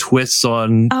your own twists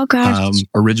on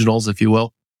originals, if you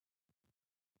will?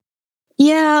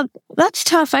 Yeah, that's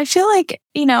tough. I feel like,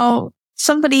 you're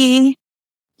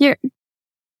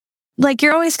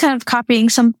always kind of copying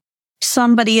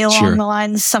somebody along the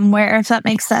lines somewhere, if that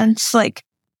makes sense. Like,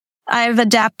 I've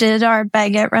adapted our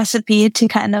baguette recipe to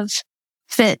kind of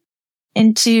fit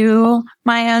into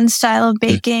my own style of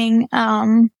baking.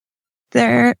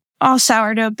 They're all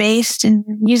sourdough based and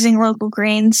using local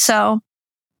grains. So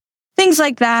things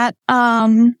like that.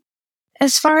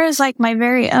 As far as like my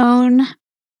very own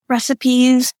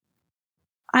recipes,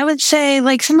 I would say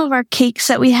like some of our cakes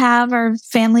that we have are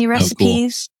family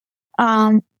recipes.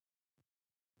 Cool.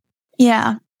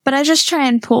 Yeah, but I just try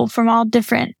and pull from all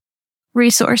different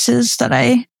resources that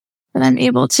I'm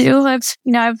able to.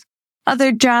 I've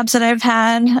other jobs that I've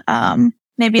had.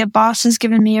 Maybe a boss has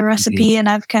given me a recipe and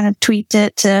I've kind of tweaked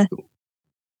it to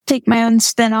take my own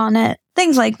spin on it.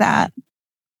 Things like that.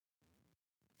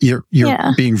 You're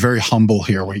being very humble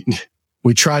here.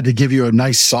 We tried to give you a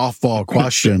nice softball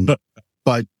question,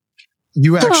 but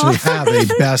you actually have a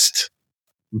best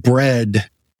bread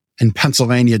in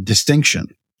Pennsylvania distinction.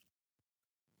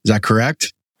 Is that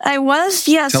correct? I was,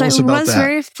 yes. I was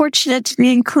very fortunate to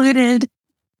be included.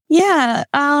 Yeah.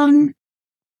 I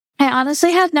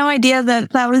honestly had no idea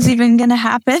that was even going to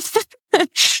happen.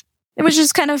 It was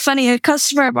just kind of funny. A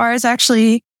customer of ours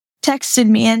actually texted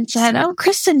me and said, "Oh,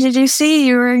 Kristen, did you see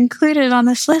you were included on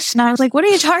this list?" And I was like, "What are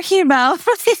you talking about?"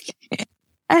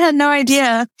 I had no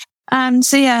idea.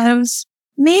 So yeah, it was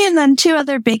me and then two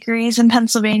other bakeries in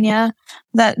Pennsylvania,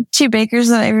 two bakers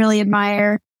that I really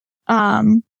admire.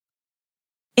 And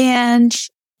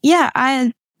yeah,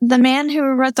 the man who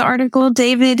wrote the article,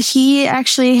 David, he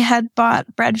actually had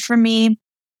bought bread for me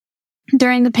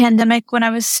during the pandemic when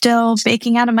I was still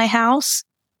baking out of my house.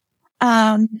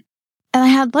 And I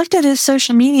had looked at his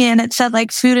social media and it said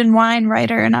like food and wine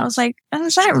writer. And I was like,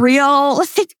 is that real?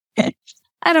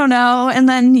 I don't know. And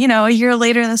then, a year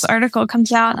later, this article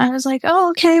comes out and I was like,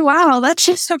 oh, okay. Wow. That's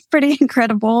just pretty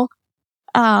incredible.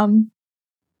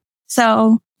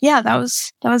 So yeah, that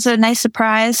was a nice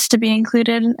surprise to be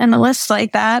included in a list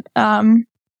like that.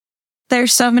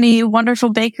 There's so many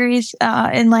wonderful bakeries,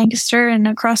 in Lancaster and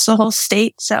across the whole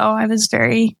state. So I was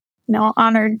very,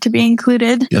 honored to be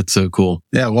included. That's so cool.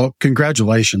 Yeah. Well,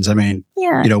 congratulations. I mean,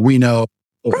 yeah. We know,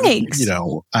 Thanks.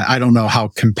 I don't know how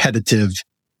competitive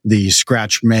the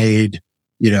scratch made,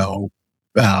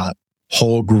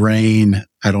 whole grain.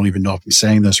 I don't even know if I'm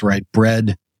saying this right.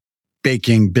 Bread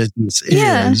baking business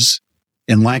is.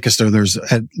 In Lancaster, there's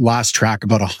at last track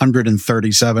about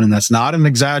 137, and that's not an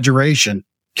exaggeration.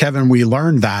 Kevin, we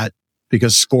learned that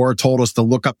because SCORE told us to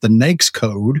look up the NAICS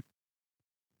code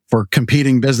for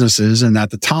competing businesses. And at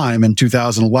the time in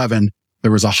 2011,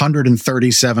 there was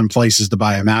 137 places to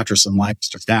buy a mattress in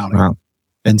Lancaster County. Wow.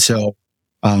 And so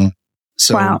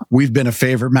we've been a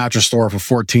favorite mattress store for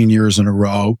 14 years in a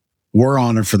row. We're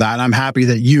honored for that. And I'm happy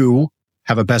that you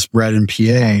have a best bread in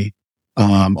PA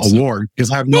award,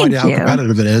 because I have no idea how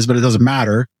competitive it is, but it doesn't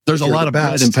matter. There's a lot of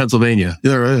bread in Pennsylvania.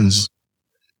 There is.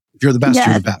 If you're the best,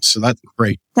 you're the best. So that's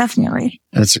great. Definitely.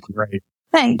 That's great.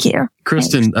 Thank you.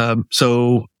 Kristen,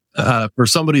 so for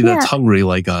somebody that's hungry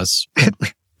like us,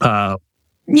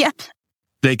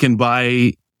 they can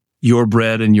buy your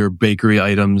bread and your bakery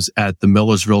items at the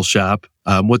Millersville shop.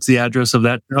 What's the address of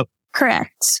that? Oh.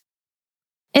 Correct.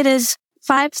 It is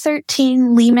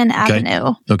 513 Lehman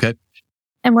Avenue. Okay.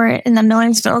 And we're in the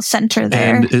Millersville Center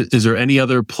there. And is there any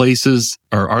other places,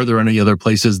 or are there any other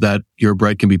places that your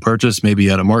bread can be purchased? Maybe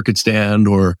at a market stand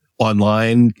or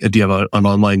online? Do you have an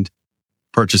online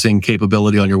purchasing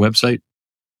capability on your website?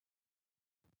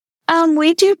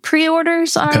 We do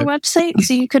pre-orders on our website,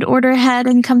 so you could order ahead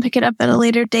and come pick it up at a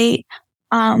later date.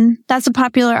 That's a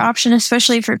popular option,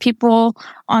 especially for people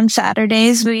on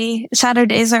Saturdays.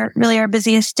 Saturdays are really our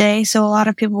busiest day. So a lot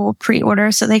of people will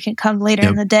pre-order so they can come later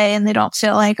in the day and they don't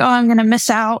feel like, oh, I'm going to miss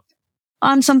out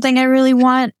on something I really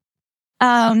want.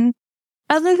 Other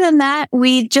than that,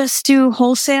 we just do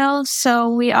wholesale. So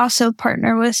we also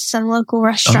partner with some local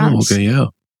restaurants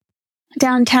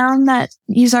downtown that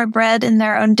use our bread in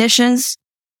their own dishes.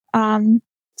 So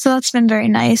that's been very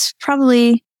nice.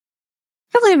 Probably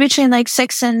between like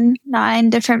 6 and 9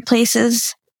 different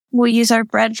places we'll use our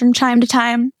bread from time to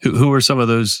time. Who are some of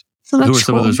those? Some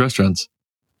of those restaurants?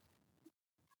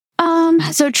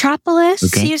 So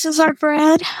Tropolis uses our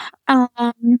bread.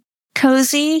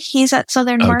 Cozy, he's at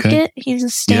Southern Market. He's a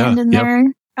stand in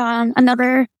there.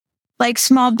 Another like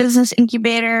small business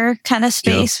incubator kind of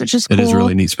space, which is cool. It is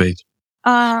really neat space.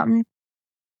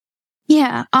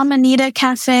 Yeah. Amanita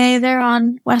Cafe. They're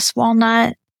on West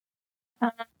Walnut.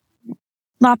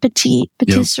 La Petite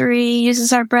Patisserie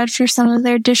uses our bread for some of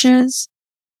their dishes.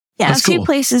 Yeah. That's a few cool.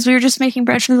 places we were just making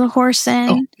bread from the horse in.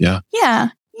 Oh, yeah. Yeah.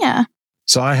 Yeah.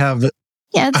 So I have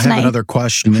It's nice. another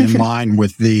question in line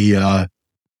with the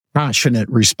passionate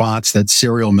response that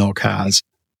cereal milk has,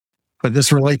 but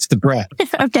this relates to bread.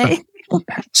 Okay.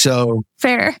 So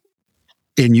Fair.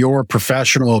 in your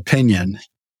professional opinion,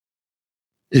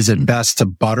 is it best to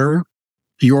butter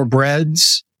your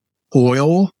breads,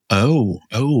 oil,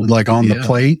 like on the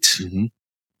plate,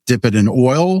 dip it in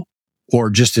oil, or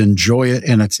just enjoy it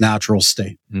in its natural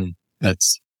state?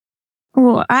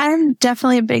 Well, I'm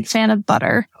definitely a big fan of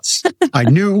butter. I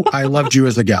knew I loved you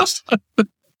as a guest.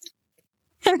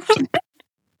 The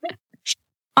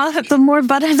more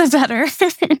butter, the better.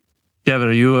 Kevin,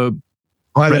 are you a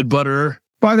bread butterer?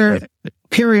 Butter,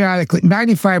 periodically,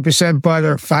 95%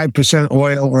 butter, 5%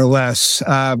 oil or less.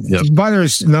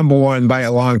 Butter's number one by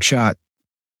a long shot.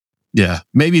 Yeah.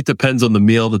 Maybe it depends on the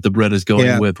meal that the bread is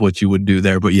going with, what you would do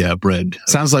there. But yeah, bread.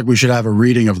 Sounds like we should have a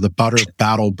reading of the Butter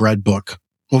Battle Bread book.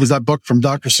 What was that book from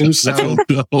Dr. Seuss? I don't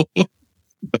know.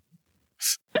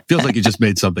 Feels like you just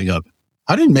made something up.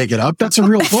 I didn't make it up. That's a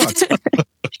real book.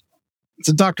 It's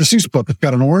a Dr. Seuss book. It's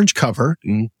got an orange cover.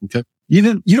 Okay.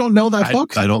 You don't know that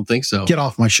book? I don't think so. Get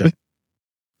off my shit.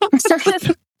 How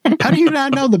do you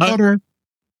not know the Butter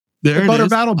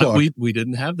Battle book? We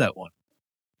didn't have that one.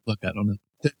 Look, I don't know.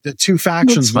 The two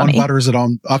factions, one butters it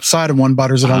on upside and one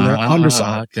butters it on the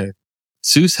underside. Okay.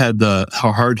 Seuss had the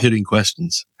hard-hitting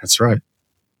questions. That's right.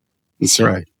 That's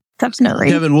right.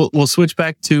 Definitely. Kevin, we'll switch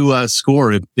back to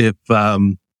Score. If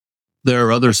there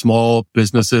are other small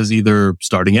businesses either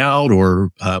starting out or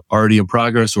already in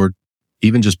progress, or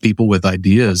even just people with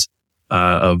ideas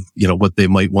of what they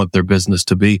might want their business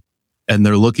to be, and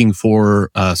they're looking for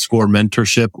Score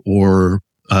mentorship or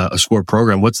a Score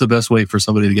program, what's the best way for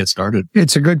somebody to get started?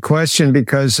 It's a good question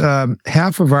because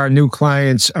half of our new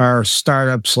clients are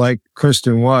startups like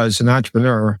Kristen was, an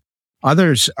entrepreneur.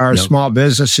 Others are small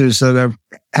businesses that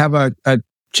have a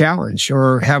challenge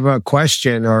or have a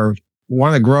question or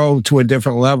want to grow to a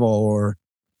different level.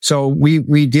 So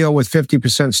we deal with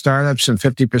 50% startups and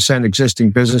 50%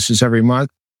 existing businesses every month.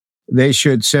 They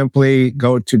should simply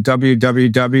go to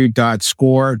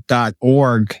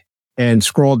www.score.org and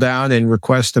scroll down and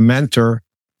request a mentor.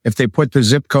 If they put the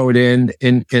zip code in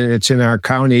it's in our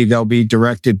county, they'll be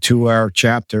directed to our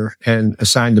chapter and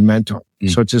assigned a mentor.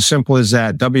 So it's as simple as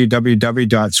that,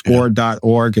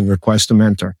 www.score.org and request a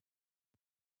mentor.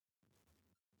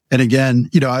 And again,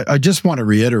 I just want to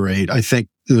reiterate, I think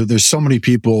there's so many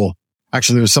people.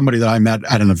 Actually, there was somebody that I met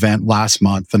at an event last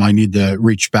month and I need to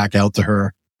reach back out to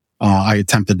her. I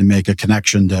attempted to make a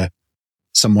connection to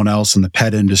someone else in the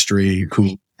pet industry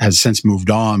who has since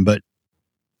moved on, but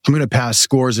I'm going to pass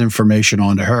Score's information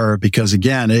on to her because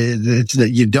again, it's that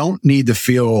you don't need to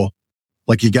feel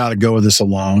like you got to go with this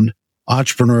alone.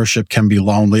 Entrepreneurship can be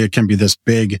lonely. It can be this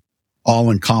big,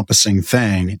 all-encompassing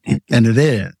thing. And it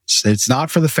is. It's not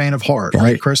for the faint of heart,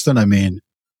 right, Kristen? I mean,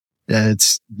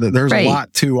 there's a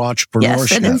lot to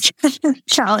entrepreneurship. Yes, it is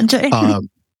challenging.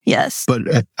 Yes.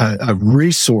 But a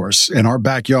resource in our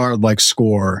backyard like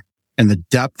Score and the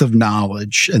depth of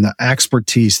knowledge and the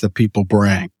expertise that people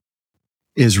bring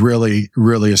is really,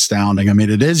 really astounding. I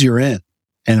mean, it is your in,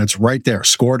 and it's right there.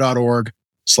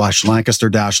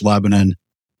 Score.org/Lancaster-Lebanon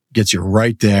gets you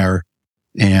right there.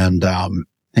 And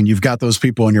you've got those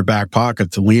people in your back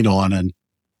pocket to lean on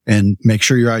and make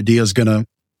sure your idea is going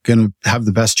to have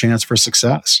the best chance for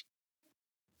success.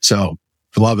 So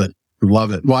love it.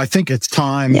 Love it. Well, I think it's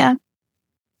time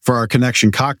for our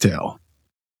connection cocktail.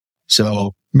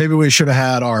 So maybe we should have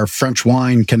had our French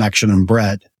wine connection and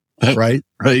bread, right?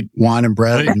 Right. Wine and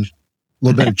bread and a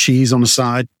little bit of cheese on the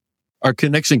side. Our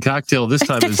connection cocktail this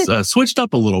time is switched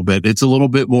up a little bit. It's a little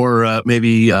bit more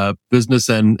maybe business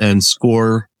and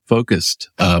Score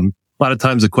focused. A lot of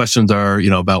times the questions are,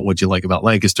 about what you like about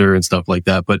Lancaster and stuff like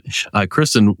that. But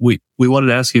Kristen, we wanted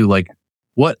to ask you,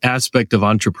 what aspect of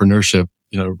entrepreneurship,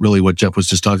 really what Jeff was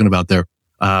just talking about there,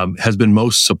 has been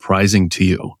most surprising to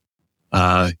you?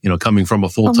 Coming from a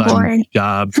full-time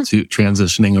job to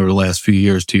transitioning over the last few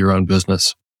years to your own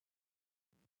business.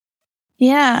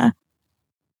 Yeah.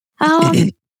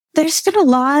 There's been a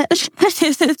lot.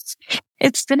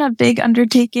 It's been a big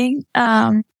undertaking.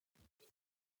 I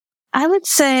would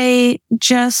say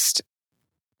just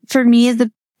for me,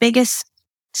 the biggest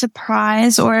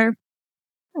surprise or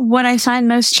what I find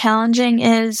most challenging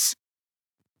is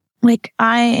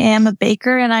I am a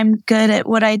baker and I'm good at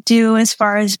what I do as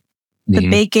far as the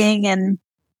baking and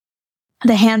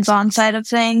the hands-on side of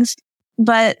things.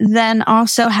 but then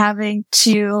also having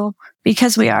to,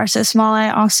 because we are so small,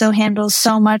 I also handle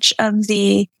so much of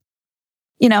the,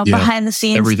 behind the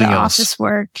scenes, everything the else. office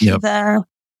work, Yep.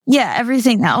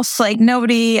 everything else. Like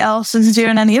nobody else is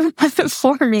doing any of it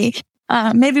for me.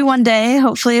 Maybe one day,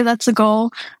 hopefully that's a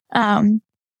goal.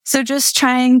 So just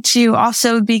trying to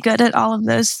also be good at all of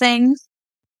those things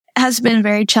has been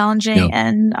very challenging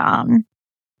and,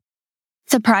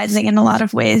 surprising in a lot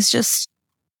of ways. Just,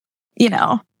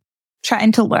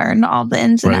 trying to learn all the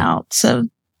ins and outs of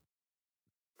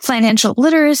financial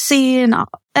literacy and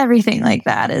everything like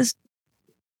that is,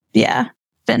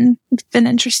 been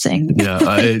interesting.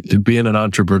 Being an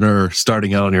entrepreneur,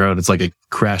 starting out on your own, it's like a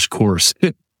crash course.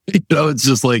 It's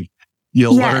just like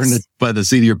you'll learn it by the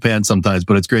seat of your pants sometimes,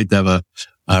 but it's great to have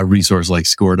a resource like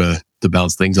SCORE to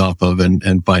bounce things off of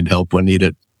and find help when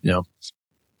needed.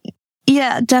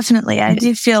 Yeah, definitely. I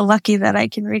do feel lucky that I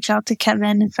can reach out to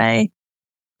Kevin if I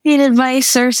need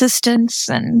advice or assistance,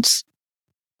 and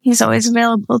he's always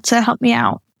available to help me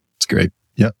out. It's great.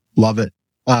 Yep. Love it.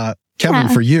 Kevin,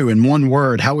 for you, in one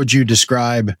word, how would you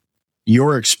describe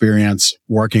your experience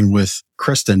working with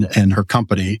Kristen and her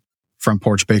company, Front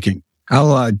Porch Baking?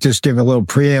 I'll just give a little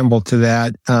preamble to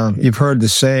that. You've heard the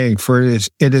saying, for it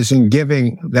is in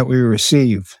giving that we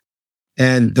receive.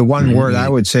 And the one word I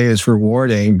would say is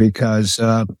rewarding, because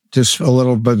just a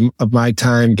little bit of my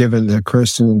time given to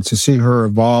Kristen, to see her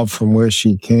evolve from where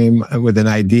she came with an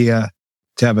idea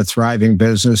to have a thriving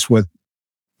business with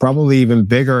probably even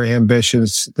bigger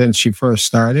ambitions than she first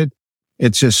started.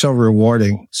 It's just so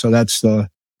rewarding. So that's the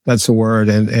word.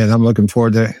 And I'm looking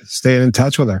forward to staying in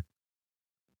touch with her.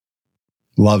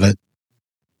 Love it.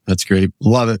 That's great.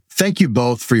 Love it. Thank you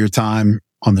both for your time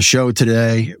on the show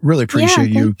today. Really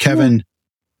appreciate you. Kevin,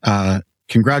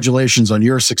 congratulations on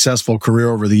your successful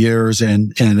career over the years,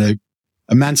 and an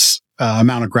immense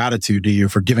amount of gratitude to you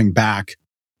for giving back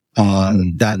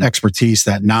that expertise,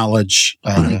 that knowledge,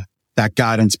 that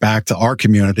guidance back to our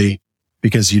community,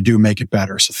 because you do make it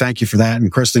better. So thank you for that.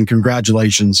 And Kristen,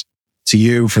 congratulations to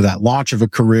you for that launch of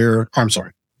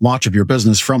launch of your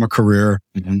business from a career,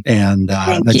 and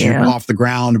that you're off the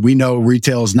ground. We know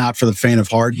retail is not for the faint of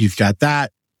heart. You've got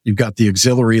that. You've got the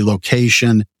auxiliary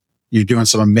location. You're doing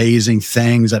some amazing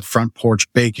things at Front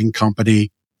Porch Baking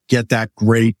Company. Get that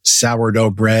great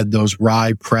sourdough bread, those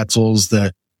rye pretzels,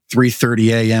 the 3:30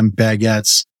 a.m.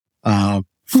 baguettes.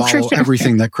 Follow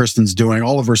everything that Kristen's doing.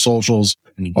 All of her socials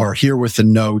are here with the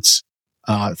notes.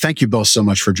 Thank you both so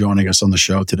much for joining us on the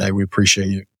show today. We appreciate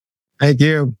you. Thank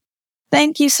you.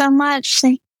 Thank you so much.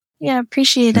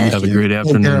 Appreciate it. Have a great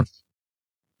afternoon.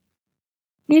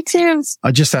 You too.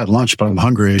 I just had lunch, but I'm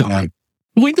hungry.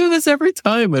 We do this every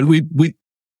time, and we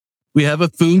have a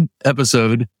food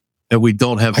episode, and we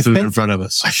don't have food in front of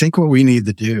us. I think what we need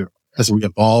to do as we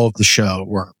evolve the show,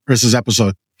 where this is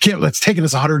episode, let's take it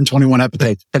as 121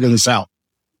 episodes, figure this out.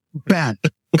 Ben,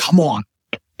 come on.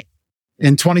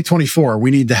 In 2024,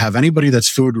 we need to have anybody that's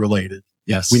food related.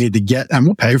 Yes. We need to get, and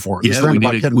we'll pay for it. Yeah,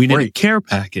 we need a care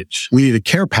package. We need a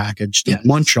care package to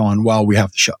lunch on while we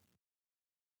have the show.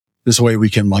 This way we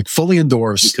can fully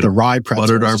endorse the rye pretzels.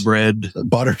 Buttered our bread.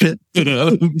 Buttered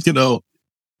it.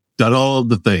 Done all of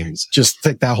the things. Just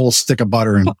take that whole stick of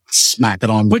butter and smack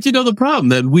it on. But the problem,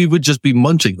 then we would just be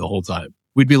munching the whole time.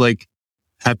 We'd be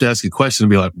have to ask a question and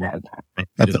be like,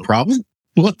 that's the problem?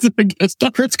 What?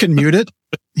 Fritz can mute it.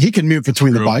 He can mute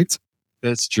between the bites.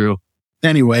 That's true.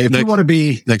 Anyway, if you want to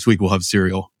be... Next week, we'll have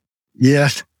cereal. Yeah.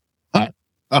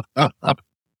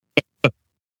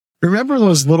 Remember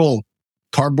those little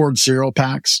cardboard cereal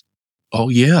packs? Oh,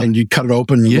 yeah. And you cut it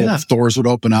open, and little doors would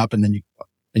open up, and then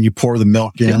you pour the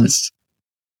milk in.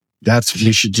 Yes.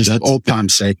 We should just, old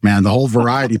time's sake, man, the whole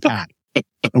variety pack.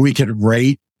 And we could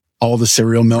rate all the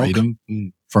cereal milk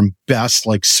from best,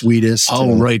 sweetest.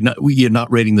 Oh, right.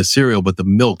 Not rating the cereal, but the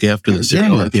milk after the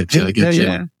cereal.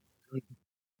 Yeah.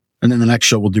 And then the next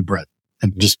show we'll do bread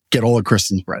and just get all of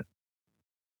Kristen's bread.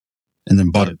 And then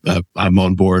butter. I'm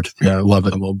on board. Yeah, I love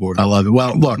it. I'm on board. I love it.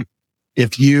 Well, look,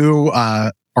 if you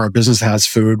are a business that has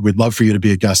food, we'd love for you to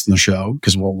be a guest in the show,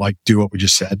 because we'll do what we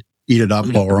just said, eat it up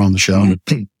while we're on the show.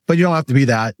 But you don't have to be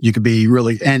that. You could be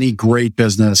really any great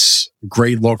business,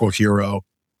 great local hero,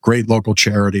 great local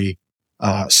charity,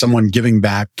 someone giving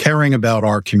back, caring about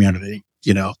our community.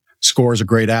 SCORE is a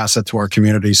great asset to our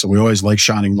community. So we always like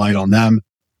shining light on them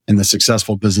and the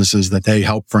successful businesses that they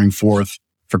help bring forth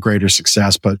for greater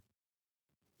success. But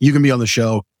you can be on the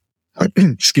show.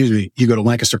 Excuse me. You go to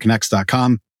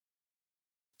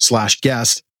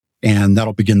lancasterconnects.com/guest, and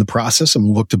that'll begin the process, and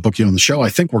we'll look to book you on the show. I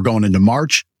think we're going into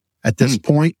March at this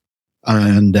point.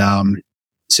 And,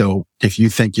 so if you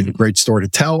think you have a great story to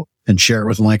tell and share it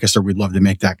with Lancaster, we'd love to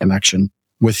make that connection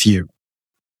with you.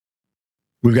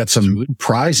 We've got some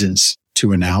prizes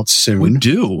to announce soon. We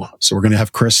do. So we're going to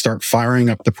have Chris start firing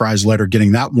up the prize letter,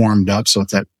 getting that warmed up. So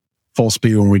it's at full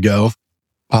speed when we go.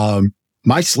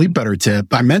 My sleep better tip,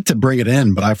 I meant to bring it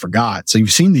in, but I forgot. So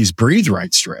you've seen these breathe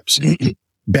right strips.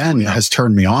 Ben has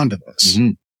turned me on to this.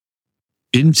 Mm-hmm.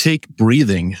 Intake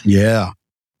breathing. Yeah.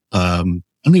 I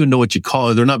don't even know what you call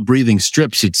it. They're not breathing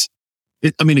strips.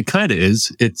 It kind of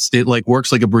is. It like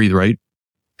works like a breathe right.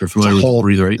 If you're familiar with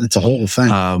breathe right. It's a whole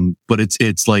thing. But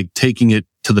it's like taking it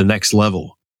to the next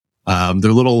level.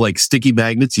 They're little like sticky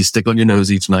magnets you stick on your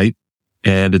nose each night.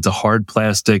 And it's a hard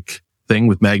plastic thing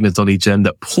with magnets on each end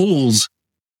that pulls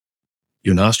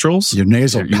your nostrils, your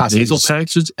nasal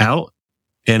passages out.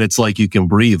 And it's like you can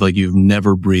breathe like you've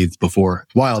never breathed before.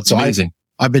 Wow. It's amazing.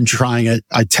 I've been trying it.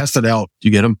 I tested out. Do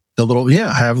you get them? I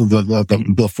have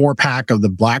the 4-pack of the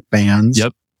black bands.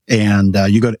 Yep. And,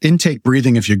 you go to intake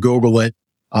breathing. If you Google it,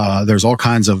 there's all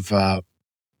kinds of,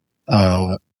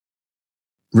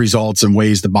 results and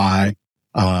ways to buy.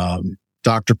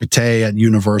 Dr. Pate at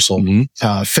Universal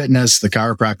Fitness, the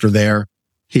chiropractor there,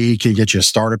 he can get you a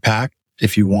starter pack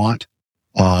if you want.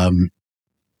 I'm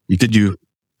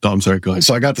sorry, go ahead.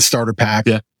 So I got the starter pack.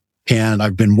 Yeah. And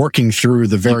I've been working through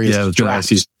the various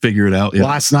drafts. Figure it out. Yeah.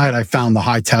 Last night I found the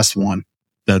high test one.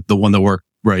 The one that worked.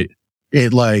 Right.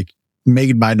 It like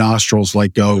made my nostrils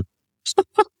like go.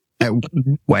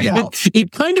 Wow.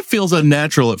 It kind of feels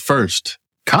unnatural at first.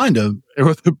 Kind of.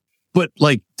 But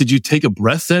like, did you take a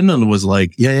breath then and was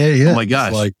like, yeah. Oh my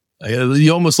gosh. Like,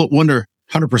 you almost wonder.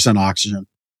 100% oxygen.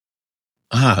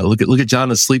 Look at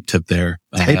Jonna's sleep tip there.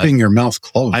 Taping your mouth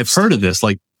closed. I've heard of this,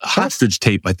 like hostage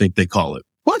tape, I think they call it.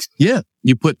 What? Yeah.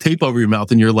 You put tape over your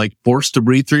mouth and you're like forced to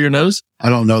breathe through your nose. I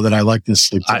don't know that I like this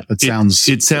sleep tip. It sounds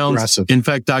aggressive. In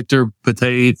fact, Dr.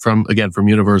 Pate from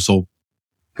Universal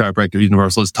Chiropractor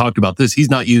Universal has talked about this.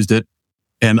 He's not used it.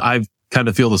 And I kind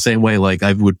of feel the same way. Like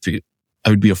I would be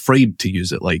afraid to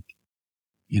use it. Like,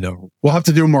 we'll have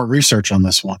to do more research on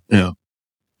this one. Yeah.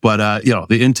 But,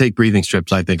 the intake breathing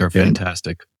strips, I think are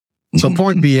fantastic. So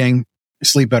point being,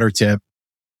 sleep better tip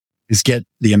is get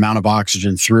the amount of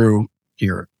oxygen through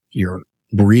your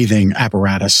breathing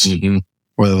apparatus,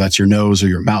 whether that's your nose or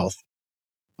your mouth.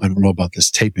 I don't know about this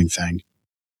taping thing,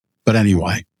 but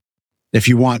anyway, if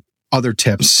you want other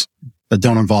tips that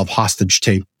don't involve hostage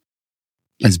tape,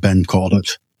 as Ben called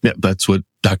it. Yeah, that's what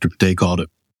Dr. Pate called it.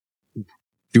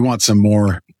 If you want some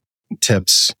more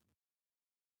tips,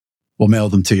 we'll mail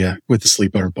them to you with the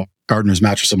Sleep Better book.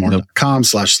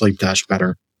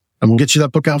 gardenersmattressandmore.com/sleep-better. And we'll get you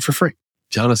that book out for free.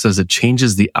 Jonna says it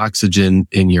changes the oxygen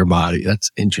in your body. That's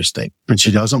interesting. And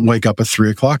she doesn't wake up at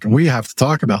 3:00. And we have to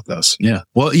talk about this. Yeah.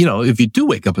 Well, if you do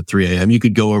wake up at 3 a.m., you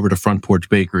could go over to Front Porch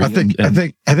Bakery. I think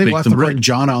we'll have to bring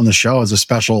Jonna on the show as a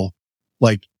special,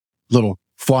 like, little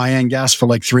fly-in guest for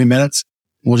like 3 minutes.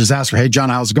 We'll just ask her, "Hey, Jonna,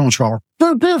 how's it going, Charles?"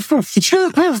 Just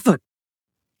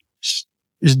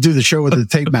do the show with the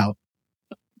tape mouth.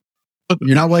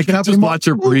 You're not waking up. Just watch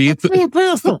her breathe.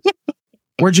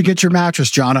 Where'd you get your mattress,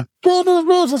 Jonna?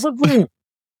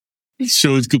 This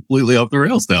show is completely off the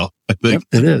rails now, I think.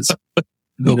 Yep, it is.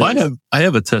 I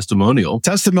have a testimonial. And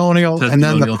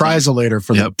then the prizelator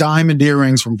for the diamond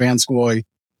earrings from Vanscoy,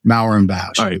 Maurer and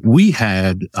Bash. All right. We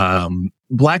had,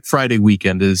 Black Friday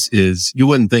weekend is, you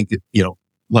wouldn't think, a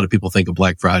lot of people think of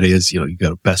Black Friday as, you go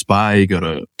to Best Buy, you go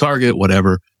to Target,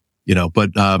 whatever,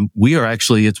 but, we are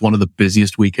actually, it's one of the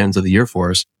busiest weekends of the year for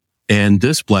us. And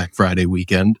this Black Friday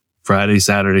weekend, Friday,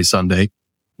 Saturday, Sunday,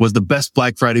 was the best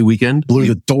Black Friday weekend. Blew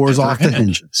the doors off the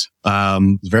hinges.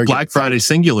 Black Friday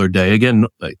singular day. Again,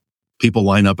 like, people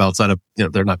line up outside of,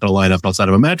 they're not going to line up outside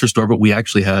of a mattress store, but we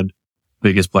actually had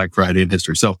biggest Black Friday in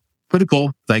history. So pretty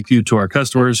cool. Thank you to our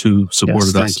customers who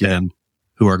supported us and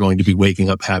who are going to be waking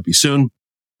up happy soon.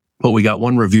 But we got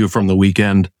one review from the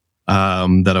weekend,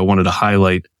 that I wanted to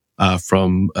highlight,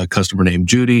 from a customer named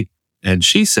Judy. And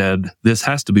she said, this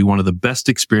has to be one of the best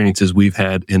experiences we've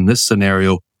had in this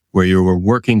scenario where you were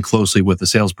working closely with the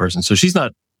salesperson. So she's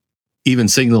not even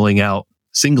singling out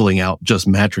just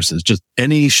mattresses, just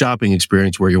any shopping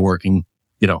experience where you're working,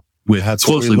 with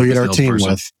closely with the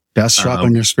salesperson. With best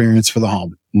shopping experience for the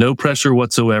home. No pressure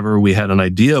whatsoever. We had an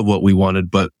idea of what we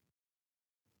wanted, but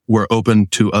we're open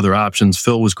to other options.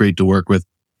 Phil was great to work with,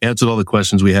 answered all the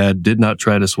questions we had, did not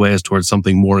try to sway us towards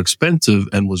something more expensive,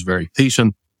 and was very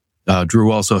patient.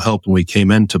 Drew also helped when we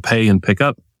came in to pay and pick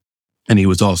up. And he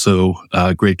was also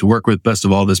great to work with. Best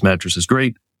of all, this mattress is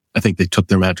great. I think they took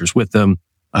their mattress with them.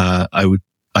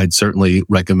 I'd certainly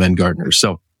recommend Gardeners.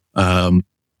 So, kind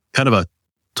of a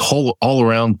whole all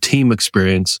around team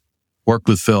experience. Worked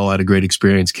with Phil, had a great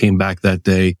experience, came back that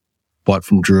day. bought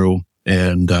from Drew,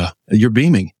 and you're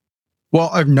beaming. Well,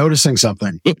 I'm noticing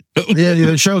something. Yeah,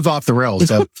 the show's off the rails.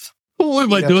 So,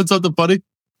 am I doing something funny?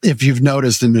 If you've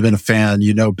noticed and been a fan,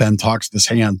 you know Ben talks with his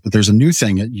hand, but there's a new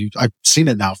thing that I've seen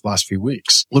it now for the last few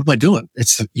weeks. What am I doing?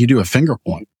 You do a finger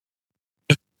point.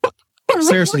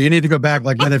 Seriously, you need to go back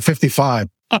like minute 55.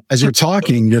 As you're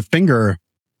talking, your finger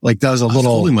like does a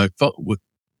little. Holding my phone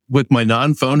with my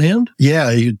non-phone hand.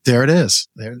 Yeah, there it is.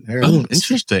 There it is.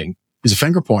 Interesting. It's a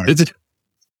finger pointer. It's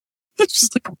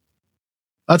just like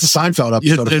that's a Seinfeld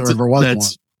episode. If there ever was one.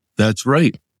 That's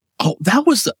right. Oh, that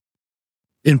was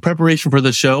in preparation for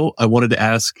the show. I wanted to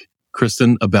ask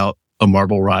Kristen about a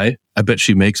marble rye. I bet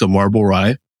she makes a marble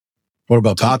rye. What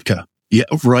about babka? Yeah,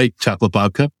 right. Chocolate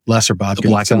babka. Lesser babka. The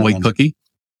black and white cookie.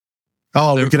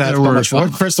 Oh, we could have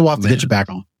first of all, have to get you back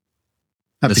on.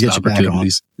 Have to get you back on.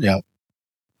 Yeah.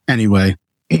 Anyway,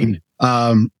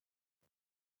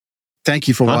 thank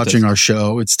you for watching our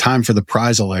show. It's time for the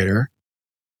Prizelator.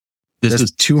 This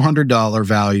is $200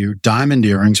 value diamond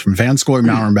earrings from Van Scoy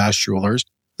Maurer and Bass Jewelers.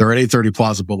 They're at 830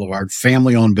 Plaza Boulevard,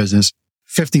 family-owned business,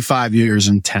 55 years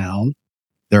in town.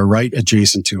 They're right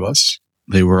adjacent to us.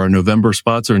 They were our November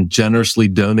sponsor and generously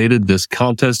donated this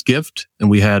contest gift, and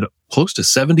we had close to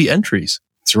 70 entries.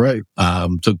 That's right.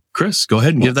 So Chris, go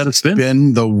ahead and give that a spin.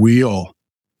 Spin the wheel.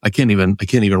 I can't even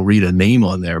read a name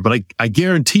on there, but I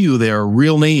guarantee you there are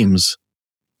real names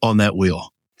on that wheel.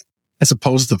 As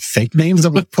opposed to fake names that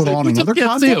were put on in other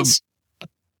contests.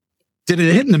 Did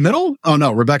it hit in the middle? Oh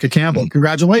no, Rebecca Campbell.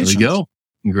 Congratulations. There you go.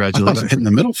 Congratulations. I thought it hit in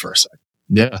the middle for a second.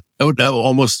 Yeah. That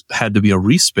almost had to be a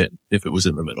respin if it was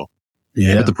in the middle.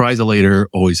 Yeah. But the Prizelator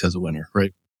always has a winner,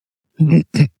 right?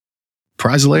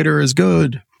 Prizelator is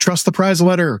good. Trust the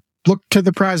Prizelator. Look to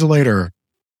the Prizelator.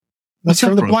 That's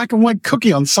for the black and white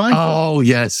cookie on Seinfeld. Oh,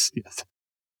 yes.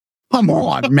 Come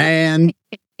on, man.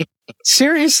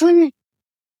 Seriously?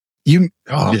 Yeah.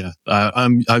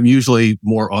 I'm usually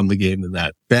more on the game than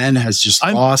that. Ben has just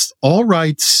lost all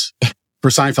rights for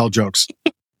Seinfeld jokes.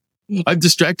 I'm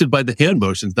distracted by the hand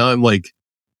motions. Now I'm like,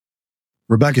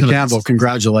 Rebecca Campbell,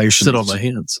 congratulations. Sit on my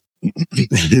hands.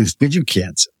 You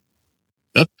can't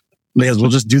sit. May as well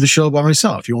just do the show by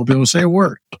myself. You won't be able to say a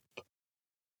word.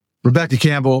 Rebecca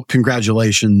Campbell,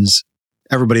 congratulations.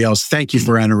 Everybody else, thank you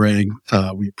for entering.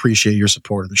 We appreciate your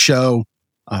support of the show,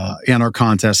 and our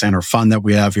contest and our fun that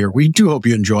we have here. We do hope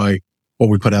you enjoy what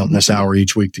we put out in this hour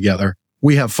each week together.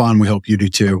 We have fun. We hope you do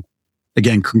too.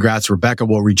 Again, congrats, Rebecca.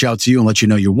 We'll reach out to you and let you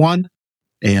know you won.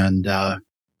 And,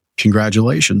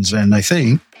 congratulations. And I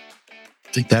think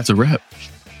that's a wrap.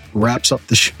 Wraps up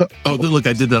the show. Oh, look,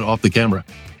 I did that off the camera.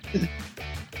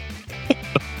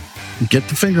 Get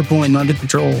the finger pointing under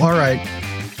control. All right.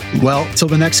 Well, till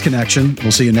the next connection,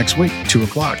 we'll see you next week,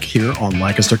 2:00 here on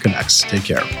Lancaster Connects. Take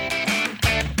care.